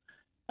dilated.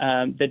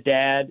 The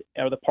dad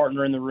or the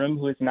partner in the room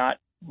who has not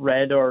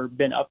read or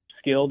been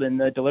upskilled in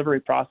the delivery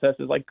process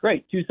is like,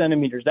 great, 2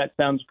 centimeters. That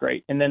sounds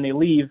great. And then they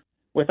leave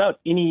without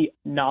any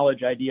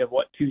idea of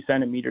what 2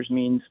 centimeters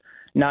means.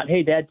 Not,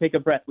 hey, dad, take a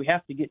breath. We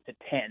have to get to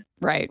 10.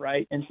 Right.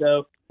 Right. And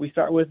so we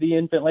start with the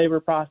infant labor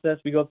process.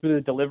 We go through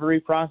the delivery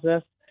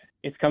process.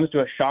 It comes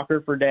to a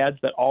shocker for dads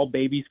that all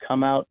babies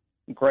come out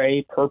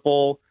gray,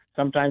 purple,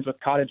 sometimes with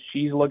cottage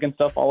cheese looking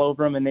stuff all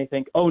over them. And they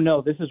think, oh,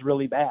 no, this is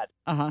really bad.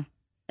 Uh-huh.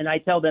 And I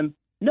tell them,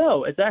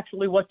 no, it's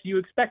actually what you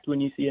expect when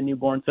you see a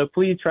newborn. So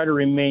please try to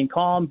remain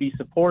calm, be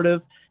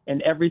supportive,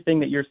 and everything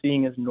that you're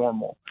seeing is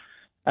normal.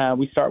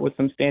 We start with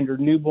some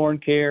standard newborn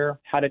care,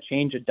 how to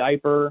change a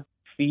diaper,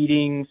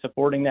 feeding,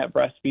 supporting that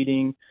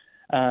breastfeeding,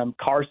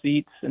 car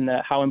seats, and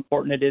how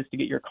important it is to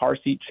get your car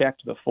seat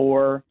checked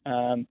before,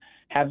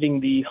 having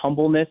the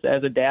humbleness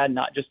as a dad,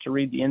 not just to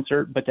read the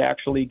insert, but to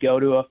actually go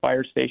to a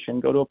fire station,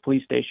 go to a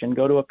police station,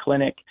 go to a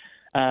clinic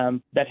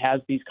that has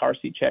these car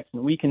seat checks.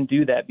 And we can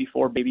do that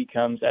before baby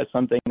comes as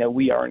something that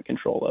we are in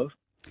control of.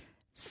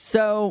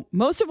 So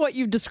most of what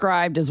you've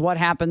described is what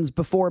happens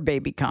before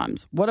baby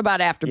comes. What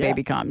about after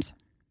baby comes?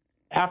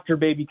 After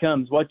baby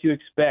comes, what to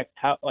expect,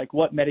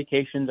 what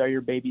medications are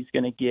your babies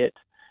going to get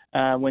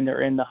when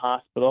they're in the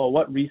hospital?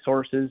 What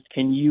resources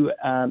can you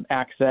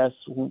access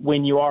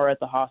when you are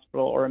at the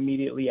hospital or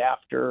immediately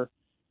after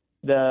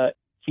the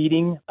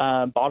feeding,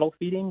 bottle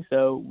feeding?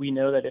 So we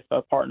know that if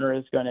a partner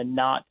is going to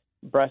not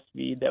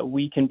breastfeed, that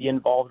we can be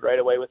involved right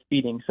away with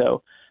feeding.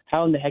 So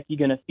how in the heck are you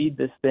going to feed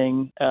this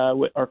thing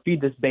or feed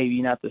this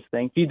baby, not this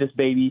thing, feed this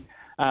baby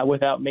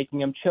without making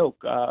them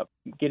choke,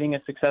 getting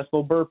a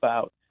successful burp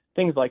out?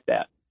 Things like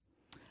that.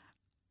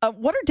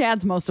 What are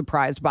dads most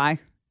surprised by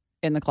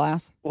in the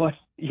class? Well,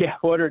 Yeah,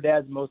 what are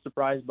dads most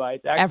surprised by?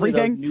 It's actually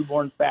Everything. those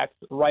newborn facts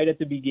right at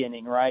the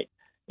beginning, right?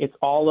 It's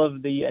all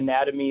of the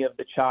anatomy of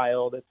the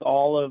child. It's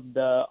all of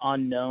the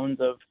unknowns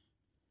of,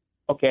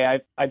 okay,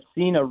 I've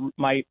seen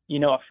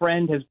a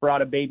friend has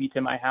brought a baby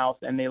to my house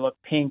and they look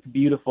pink,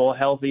 beautiful,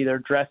 healthy, they're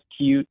dressed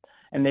cute,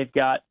 and they've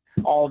got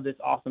all of this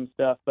awesome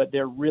stuff, but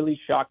they're really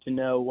shocked to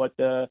know what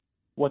the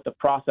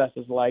process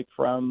is like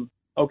from,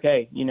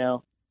 okay,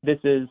 this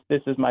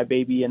is my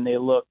baby, and they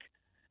look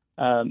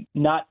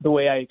not the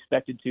way I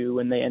expected to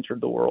when they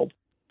entered the world.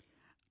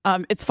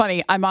 It's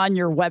funny. I'm on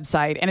your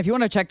website, and if you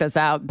want to check this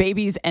out,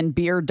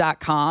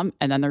 babiesandbeer.com,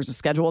 and then there's a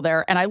schedule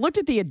there. And I looked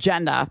at the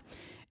agenda,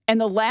 and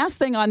the last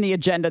thing on the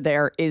agenda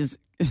there is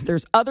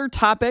there's other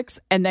topics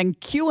and then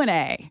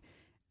Q&A.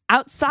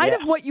 Outside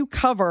of what you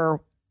cover,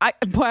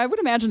 I would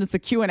imagine it's the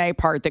Q&A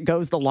part that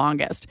goes the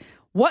longest.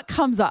 What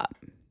comes up?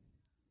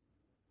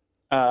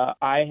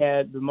 I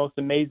had the most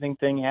amazing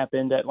thing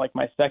happened at like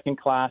my second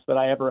class that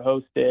I ever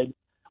hosted.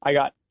 I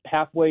got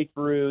halfway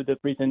through the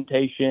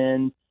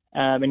presentation,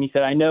 and he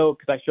said, I know,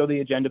 because I showed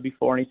the agenda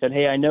before, and he said,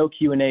 hey, I know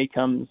Q&A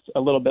comes a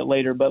little bit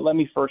later, but let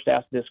me first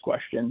ask this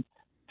question.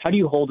 How do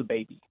you hold a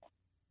baby?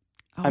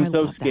 I'm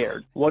so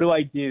scared. What do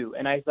I do?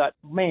 And I thought,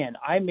 man,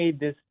 I made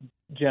this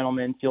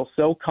gentleman feel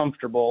so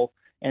comfortable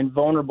and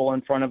vulnerable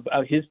in front of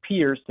his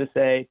peers to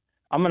say,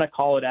 I'm going to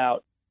call it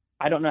out.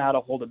 I don't know how to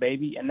hold a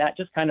baby. And that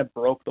just kind of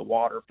broke the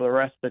water for the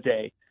rest of the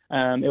day.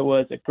 It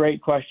was a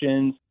great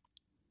questions,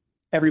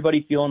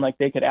 everybody feeling like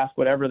they could ask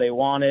whatever they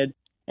wanted.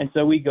 And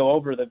so we go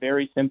over the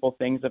very simple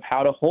things of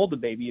how to hold a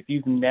baby if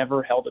you've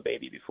never held a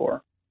baby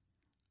before.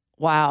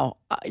 Wow.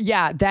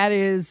 Yeah, that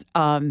is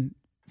I'm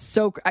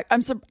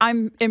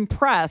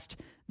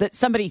impressed that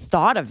somebody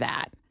thought of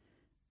that,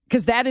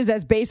 because that is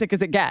as basic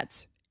as it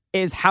gets,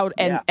 is how,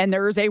 and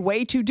there is a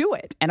way to do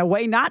it and a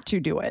way not to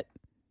do it.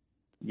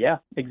 Yeah,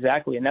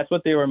 exactly. And that's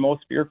what they were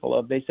most fearful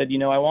of. They said,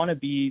 I want to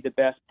be the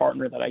best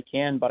partner that I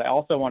can, but I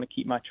also want to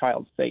keep my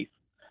child safe.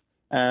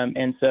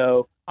 And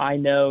so I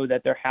know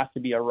that there has to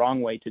be a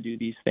wrong way to do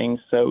these things.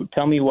 So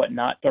tell me what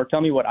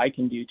I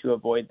can do to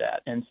avoid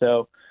that. And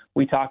so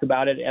we talk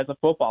about it as a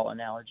football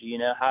analogy,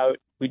 how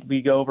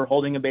we go over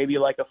holding a baby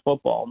like a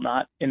football,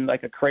 not in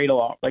like a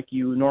cradle, like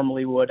you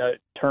normally would a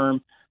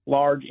term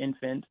large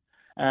infant.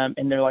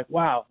 And they're like,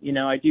 wow,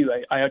 I do.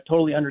 I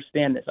totally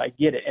understand this. I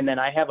get it. And then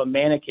I have a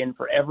mannequin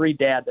for every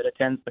dad that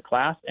attends the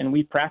class, and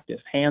we practice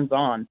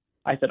hands-on.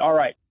 I said, all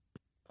right,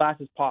 class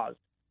is paused.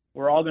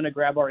 We're all going to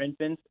grab our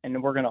infants,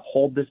 and we're going to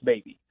hold this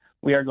baby.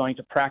 We are going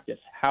to practice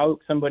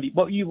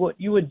what you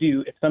would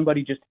do if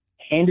somebody just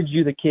handed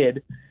you the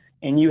kid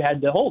and you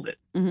had to hold it.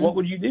 Mm-hmm. What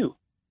would you do?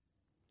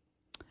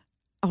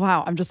 Oh,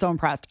 wow. I'm just so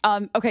impressed.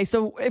 Okay,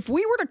 so if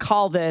we were to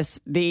call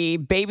this the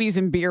Babies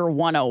and Beer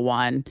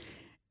 101,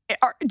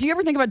 do you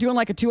ever think about doing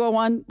like a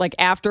 201? Like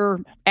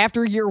after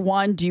year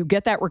one, do you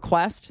get that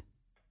request?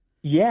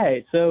 Yeah,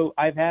 so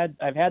I've had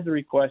the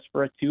request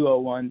for a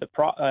 201.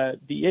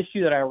 The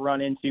issue that I run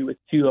into with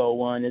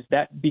 201 is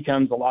that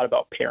becomes a lot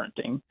about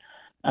parenting.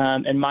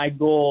 And my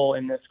goal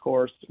in this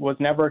course was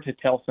never to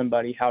tell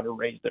somebody how to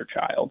raise their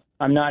child.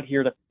 I'm not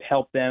here to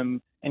help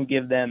them and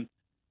give them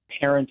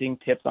parenting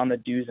tips on the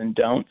do's and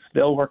don'ts.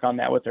 They'll work on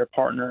that with their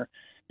partner,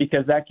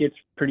 because that gets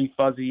pretty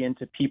fuzzy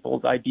into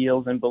people's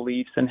ideals and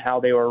beliefs and how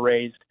they were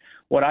raised.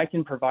 What I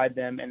can provide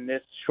them in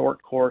this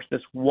short course,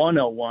 this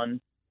 101,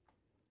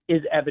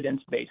 is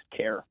evidence-based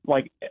care.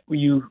 Like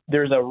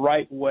there's a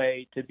right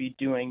way to be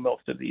doing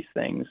most of these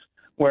things.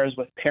 Whereas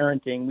with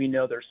parenting, we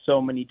know there's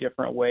so many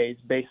different ways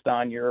based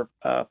on your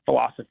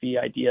philosophy,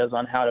 ideas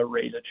on how to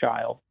raise a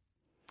child.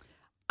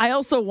 I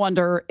also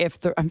wonder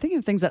I'm thinking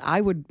of things that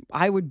I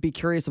would be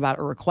curious about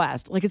or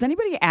request. Like, has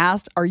anybody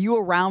asked, are you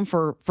around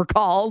for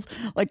calls?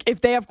 Like, if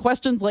they have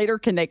questions later,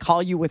 can they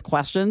call you with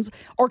questions,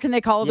 or can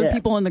they call other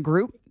people in the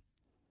group?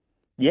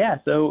 Yeah.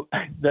 So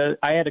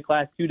I had a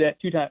class two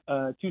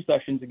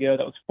sessions ago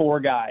that was 4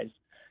 guys.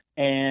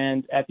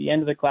 And at the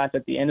end of the class,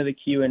 at the end of the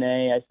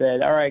Q&A, I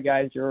said, all right,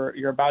 guys,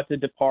 you're about to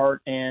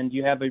depart, and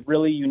you have a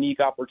really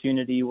unique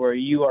opportunity where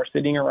you are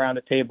sitting around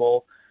a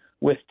table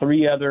with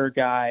 3 other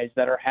guys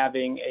that are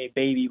having a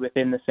baby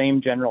within the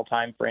same general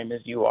time frame as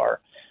you are.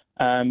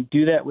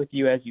 Do that with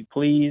you as you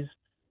please.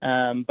 But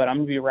I'm going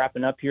to be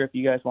wrapping up here. If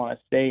you guys want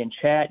to stay and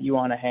chat, you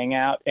want to hang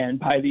out. And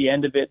by the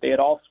end of it, they had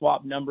all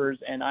swapped numbers,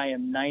 and I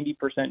am 90%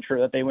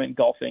 sure that they went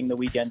golfing the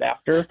weekend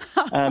after,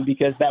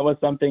 because that was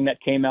something that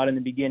came out in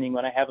the beginning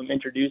when I have them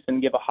introduce and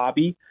give a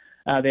hobby.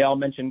 They all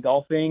mentioned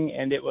golfing,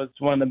 and it was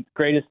one of the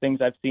greatest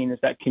things I've seen is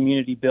that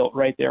community built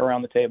right there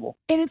around the table.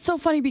 And it's so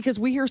funny because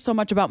we hear so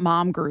much about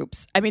mom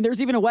groups. I mean,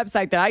 there's even a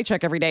website that I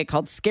check every day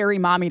called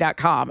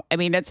scarymommy.com. I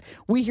mean,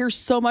 we hear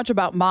so much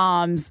about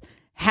moms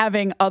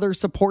having other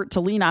support to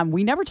lean on.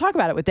 We never talk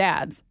about it with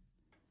dads.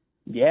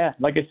 Yeah,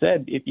 like I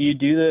said, if you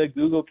do the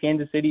Google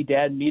Kansas City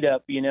Dad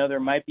Meetup, there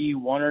might be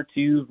 1 or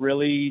 2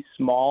 really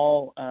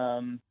small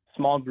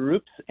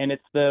groups, and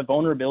it's the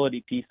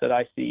vulnerability piece that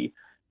I see.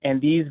 And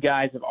these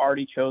guys have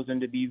already chosen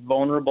to be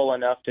vulnerable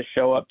enough to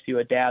show up to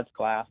a dad's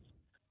class.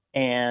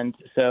 And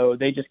so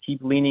they just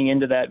keep leaning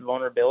into that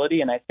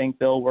vulnerability, and I think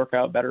they'll work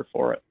out better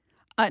for it.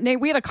 Nate,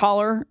 we had a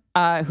caller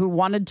who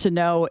wanted to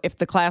know if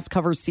the class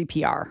covers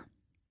CPR.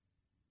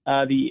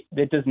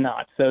 It does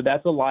not. So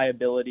that's a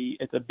liability.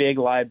 It's a big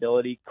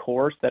liability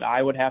course that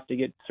I would have to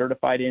get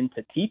certified in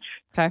to teach.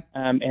 Okay.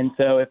 And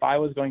so if I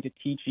was going to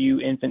teach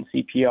you infant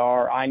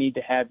CPR, I need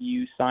to have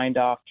you signed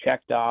off,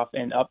 checked off,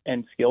 and up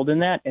and skilled in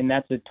that. And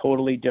that's a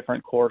totally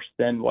different course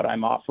than what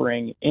I'm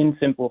offering, in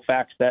simple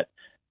facts that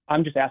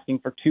I'm just asking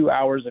for 2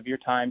 hours of your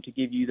time to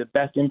give you the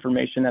best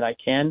information that I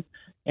can.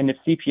 And if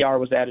CPR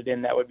was added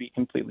in, that would be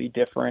completely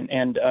different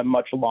and a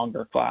much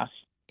longer class.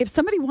 If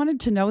somebody wanted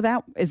to know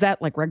that, is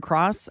that like Red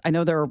Cross? I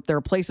know there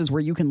are places where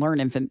you can learn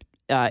infant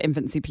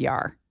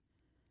CPR.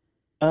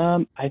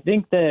 I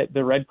think that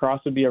the Red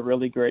Cross would be a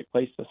really great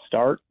place to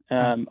start.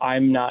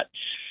 I'm not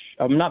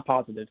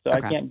positive, so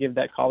Okay. I can't give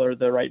that caller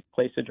the right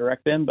place to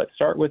direct them, but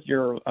start with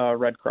your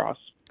Red Cross.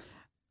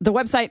 The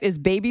website is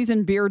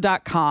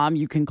babiesandbeer.com.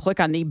 You can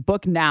click on the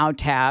Book Now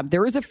tab.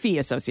 There is a fee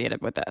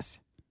associated with this.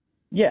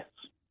 Yes.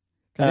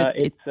 'Cause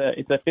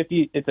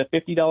It's a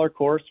 $50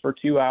 course for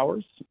 2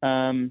 hours,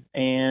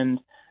 and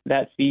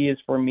that fee is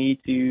for me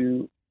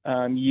to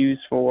use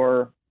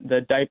for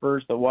the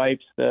diapers, the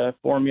wipes, the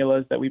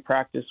formulas that we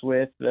practice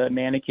with, the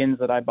mannequins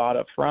that I bought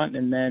up front,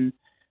 and then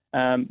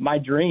my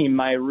dream,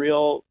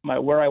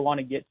 where I want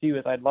to get to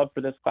is I'd love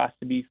for this class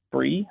to be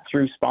free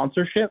through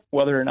sponsorship,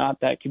 whether or not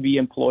that could be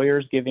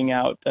employers giving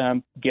out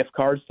gift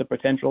cards to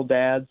potential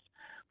dads,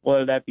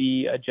 whether that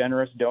be a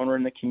generous donor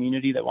in the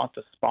community that wants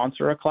to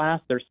sponsor a class.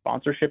 There's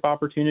sponsorship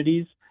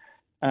opportunities.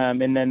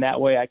 And then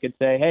that way I could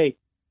say, hey,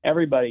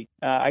 everybody,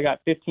 I got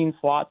 15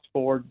 slots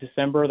for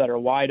December that are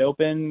wide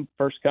open,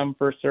 first come,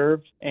 first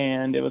served,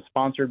 and it was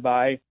sponsored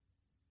by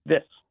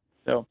this.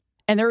 So,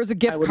 and there is a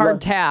gift card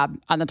tab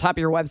on the top of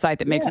your website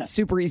that makes it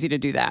super easy to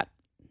do that.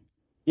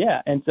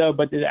 Yeah. And so,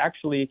 but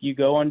actually, if you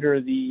go under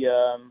the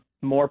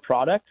more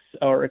products,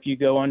 or if you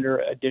go under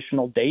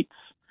additional dates,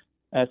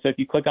 so if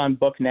you click on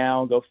Book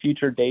Now, go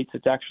future dates,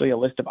 it's actually a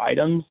list of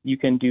items. You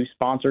can do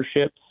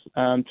sponsorships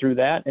through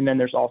that. And then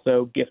there's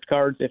also gift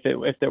cards if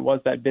there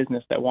was that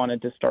business that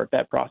wanted to start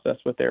that process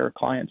with their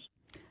clients.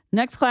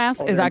 Next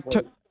class is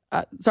October.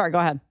 Sorry, go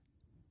ahead.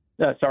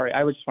 Sorry,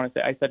 I would just want to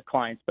say I said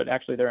clients, but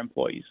actually they're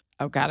employees.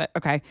 Oh, got it.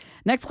 Okay.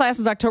 Next class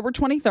is October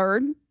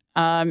 23rd.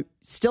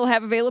 Still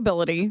have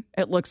availability,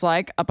 it looks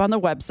like, up on the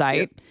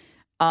website.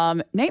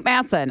 Yep. Nate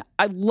Mattson,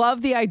 I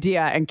love the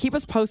idea, and keep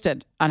us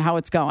posted on how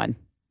it's going.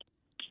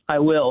 I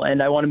will,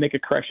 and I want to make a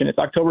correction. It's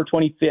October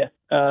 25th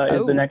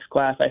is the next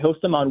class. I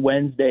host them on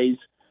Wednesdays.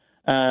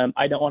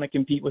 I don't want to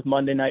compete with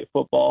Monday Night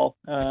Football,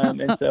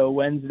 and so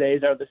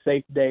Wednesdays are the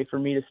safe day for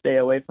me to stay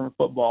away from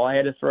football. I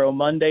had to throw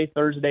Monday,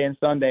 Thursday, and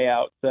Sunday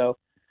out. So,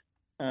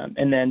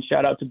 and then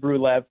shout out to Brew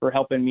Lab for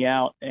helping me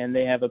out, and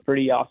they have a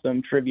pretty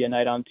awesome trivia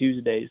night on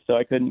Tuesdays, so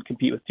I couldn't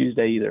compete with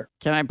Tuesday either.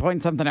 Can I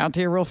point something out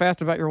to you real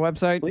fast about your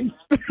website? Please.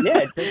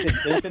 Yeah,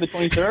 it's the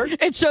 23rd.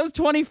 It shows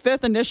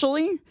 25th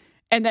initially.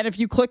 And then if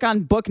you click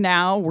on Book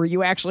Now, where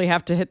you actually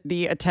have to hit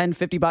the attend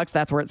 $50,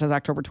 that's where it says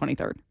October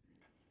 23rd.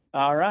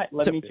 All right.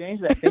 Let me change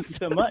that. Thank you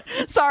so much.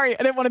 Sorry,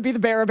 I didn't want to be the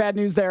bearer of bad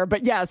news there.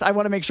 But yes, I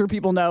want to make sure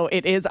people know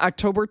it is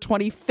October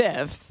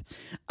 25th,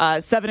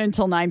 7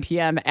 until 9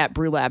 p.m. at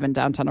Brew Lab in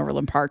downtown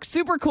Overland Park.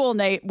 Super cool,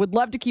 Nate. Would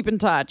love to keep in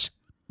touch.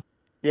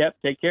 Yep.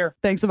 Take care.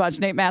 Thanks so much,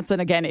 Nate Mattson.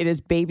 Again, it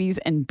is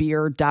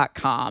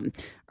babiesandbeer.com. All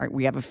right,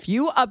 we have a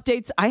few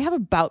updates. I have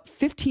about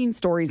 15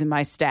 stories in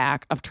my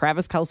stack of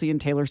Travis Kelce and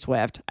Taylor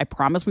Swift. I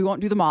promise we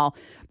won't do them all,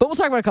 but we'll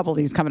talk about a couple of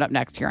these coming up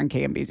next here on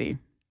KMBZ.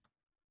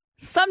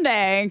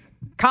 Someday,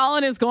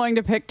 Colin is going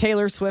to pick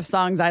Taylor Swift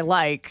songs I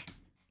like.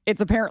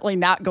 It's apparently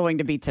not going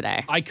to be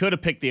today. I could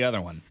have picked the other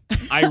one.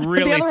 I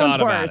really thought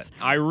about it.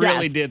 I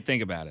really did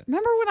think about it.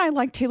 Remember when I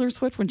liked Taylor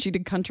Swift when she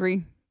did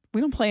country?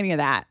 We don't play any of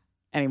that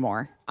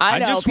anymore. I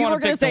know just people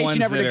want are going to say she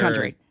never did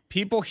country.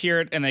 People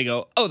hear it and they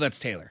go, "Oh, that's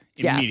Taylor."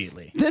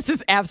 Immediately. Yes, this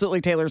is absolutely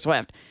Taylor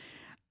Swift.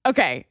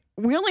 Okay,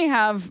 we only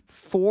have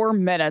 4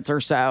 minutes or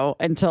so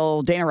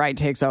until Dana Wright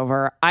takes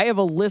over. I have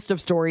a list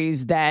of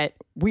stories that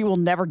we will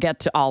never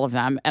get to all of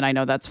them, and I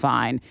know that's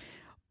fine.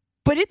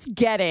 But it's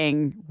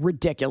getting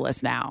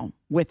ridiculous now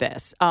with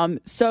this.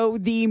 So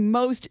the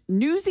most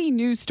newsy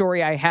news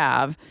story I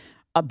have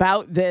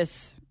about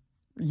this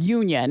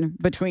union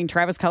between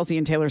Travis Kelce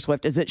and Taylor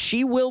Swift is that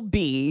she will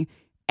be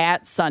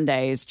at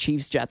Sunday's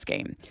Chiefs-Jets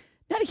game.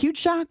 Not a huge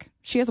shock.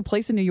 She has a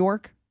place in New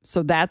York,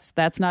 so that's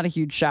not a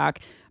huge shock.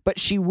 But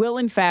she will,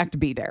 in fact,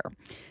 be there.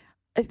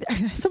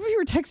 Some of you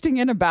were texting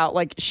in about,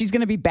 like, she's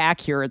going to be back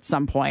here at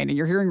some point, and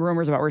you're hearing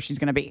rumors about where she's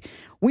going to be.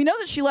 We know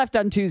that she left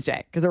on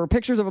Tuesday because there were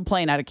pictures of a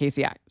plane out of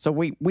KCI. So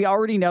we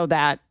already know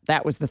that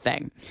was the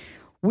thing.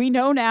 We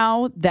know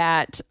now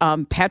that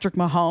Patrick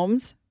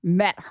Mahomes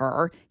met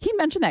her. He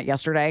mentioned that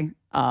yesterday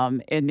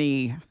in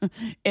the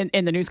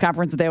news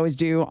conference that they always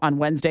do on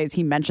Wednesdays.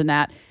 He mentioned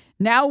that.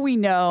 Now we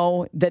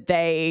know that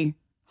they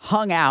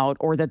hung out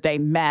or that they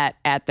met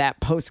at that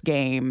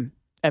post-game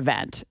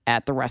event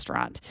at the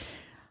restaurant.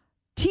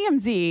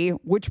 TMZ,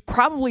 which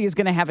probably is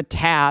going to have a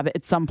tab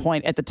at some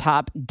point at the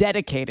top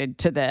dedicated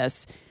to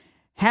this,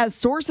 has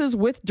sources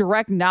with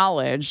direct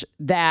knowledge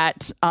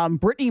that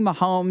Brittany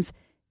Mahomes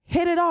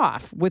hit it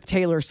off with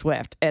Taylor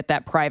Swift at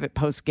that private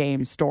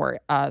post-game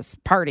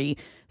party.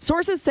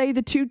 Sources say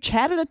the two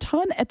chatted a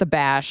ton at the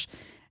bash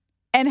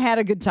and had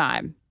a good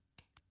time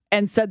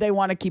and said they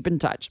want to keep in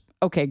touch.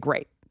 Okay,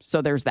 great.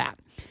 So there's that.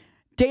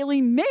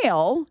 Daily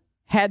Mail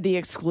had the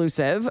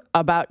exclusive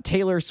about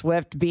Taylor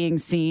Swift being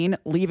seen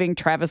leaving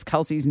Travis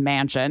Kelce's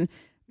mansion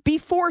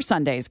before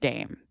Sunday's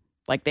game.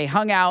 Like they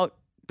hung out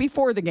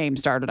before the game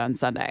started on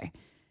Sunday.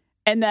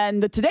 And then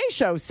the Today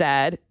Show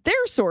said,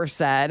 their source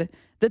said,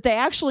 that they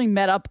actually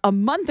met up a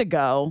month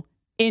ago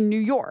in New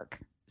York.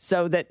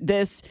 So that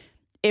this,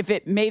 if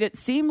it made it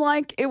seem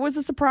like it was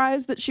a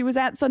surprise that she was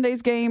at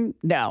Sunday's game,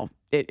 no,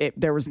 it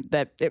was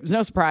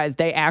no surprise.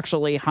 They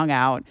actually hung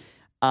out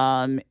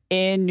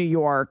in New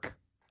York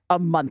a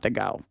month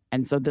ago.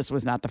 And so this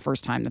was not the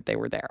first time that they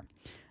were there.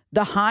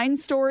 The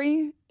Hines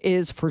story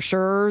is for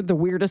sure the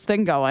weirdest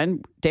thing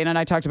going. Dana and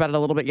I talked about it a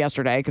little bit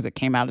yesterday because it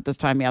came out at this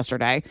time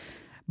yesterday.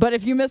 But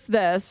if you missed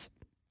this,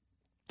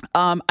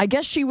 I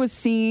guess she was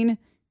seen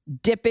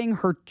dipping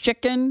her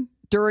chicken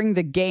during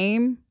the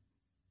game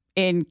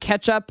in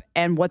ketchup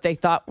and what they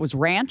thought was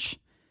ranch.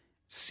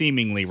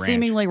 Seemingly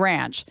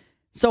ranch.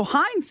 So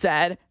Heinz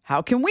said,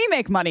 how can we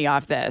make money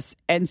off this?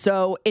 And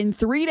so in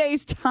 3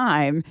 days'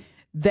 time,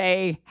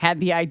 they had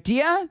the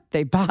idea,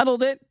 they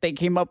bottled it, they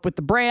came up with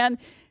the brand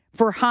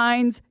for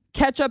Heinz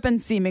ketchup and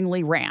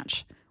seemingly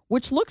ranch,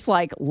 which looks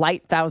like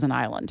light Thousand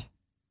Island,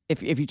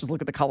 if you just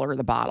look at the color of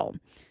the bottle.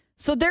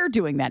 So they're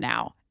doing that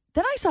now.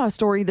 Then I saw a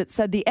story that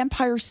said the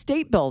Empire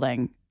State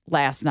Building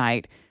last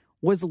night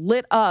was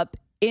lit up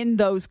in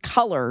those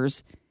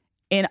colors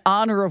in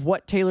honor of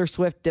what Taylor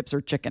Swift dips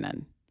her chicken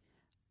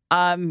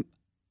in.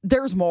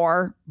 There's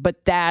more,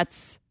 but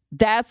that's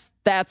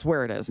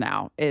where it is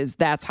now.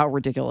 That's how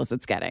ridiculous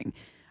it's getting.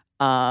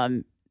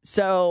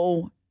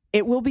 So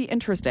it will be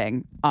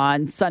interesting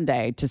on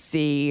Sunday to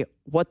see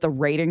what the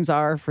ratings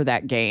are for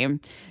that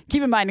game.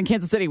 Keep in mind, in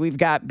Kansas City, we've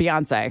got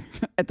Beyonce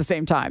at the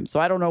same time. So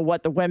I don't know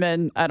what the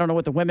women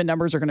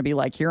numbers are going to be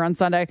like here on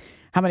Sunday,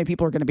 how many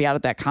people are going to be out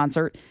at that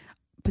concert.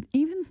 But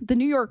even the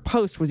New York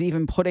Post was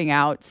even putting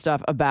out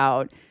stuff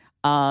about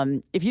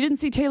if you didn't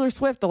see Taylor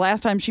Swift the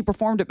last time she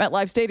performed at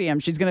MetLife Stadium,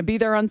 she's going to be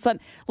there on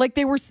Sunday. Like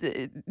they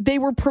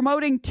were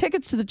promoting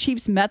tickets to the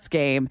Chiefs-Mets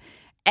game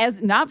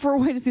as not for a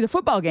way to see the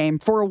football game,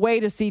 for a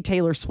way to see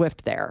Taylor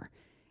Swift there.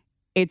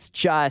 It's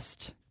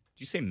just...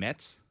 Did you say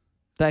Mets?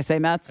 Did I say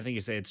Mets? I think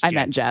you say it's Jets. I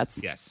meant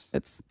Jets. Yes.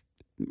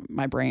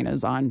 My brain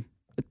is on.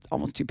 It's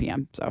almost 2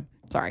 p.m., so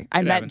sorry. I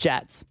Could meant happen.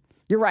 Jets.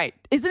 You're right.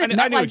 Isn't it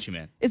I knew what you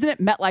meant. Isn't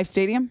it MetLife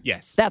Stadium?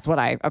 Yes. That's what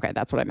I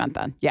meant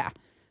then. Yeah.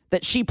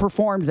 That she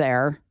performed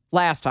there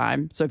last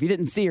time. So if you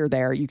didn't see her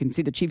there, you can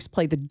see the Chiefs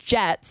play the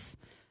Jets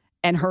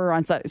and her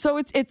on Sunday.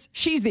 So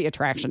she's the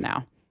attraction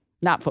now,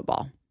 not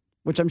football,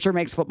 which I'm sure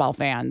makes football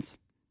fans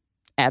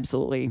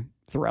absolutely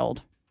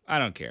thrilled. I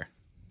don't care.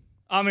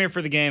 I'm here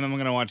for the game. I'm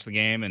going to watch the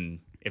game, and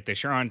if they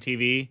share on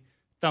TV,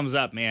 thumbs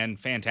up, man,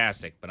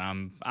 fantastic. But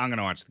I'm going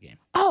to watch the game.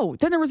 Oh,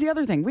 then there was the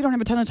other thing. We don't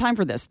have a ton of time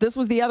for this. This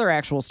was the other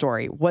actual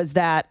story. Was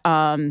that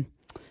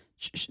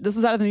this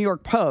was out of the New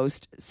York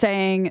Post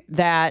saying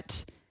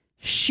that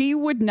she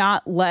would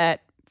not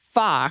let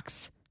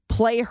Fox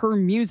play her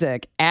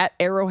music at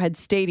Arrowhead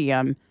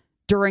Stadium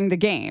during the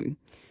game.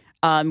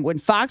 When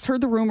Fox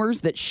heard the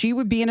rumors that she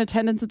would be in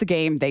attendance at the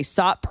game, they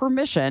sought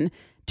permission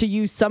to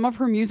use some of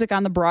her music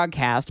on the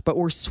broadcast, but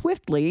were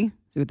swiftly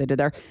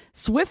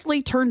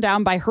turned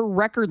down by her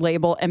record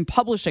label and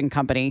publishing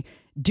company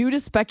due to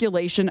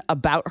speculation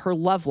about her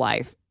love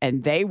life.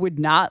 And they would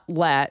not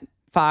let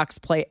Fox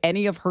play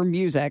any of her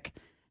music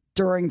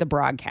during the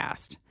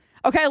broadcast.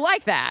 Okay, I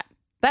like that.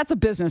 That's a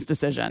business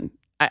decision.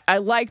 I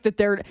like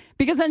that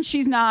because then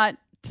she's not,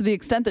 to the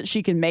extent that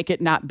she can make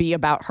it not be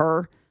about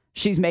her,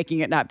 she's making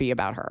it not be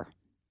about her.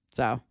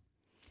 So,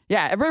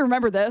 yeah, everybody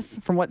remember this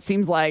from what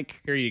seems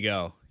like... Here you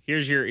go.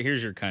 Here's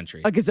your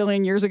country. A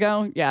gazillion years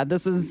ago. Yeah,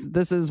 this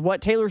is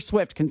what Taylor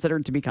Swift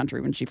considered to be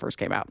country when she first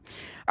came out.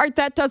 All right,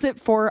 that does it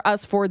for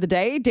us for the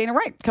day. Dana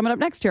Wright coming up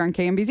next here on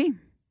KMBZ.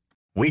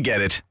 We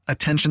get it.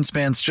 Attention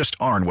spans just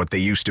aren't what they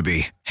used to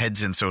be.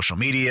 Heads in social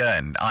media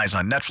and eyes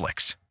on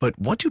Netflix. But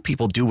what do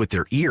people do with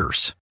their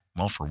ears?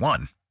 Well, for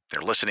one,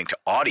 they're listening to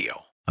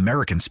audio.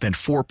 Americans spend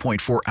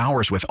 4.4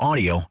 hours with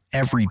audio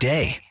every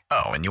day.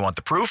 Oh, and you want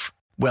the proof?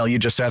 Well, you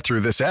just sat through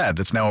this ad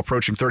that's now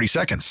approaching 30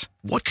 seconds.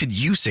 What could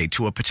you say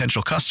to a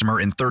potential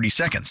customer in 30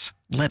 seconds?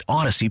 Let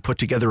Odyssey put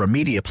together a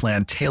media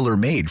plan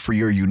tailor-made for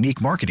your unique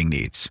marketing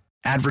needs.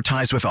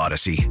 Advertise with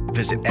Odyssey.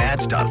 Visit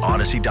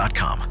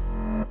ads.odyssey.com.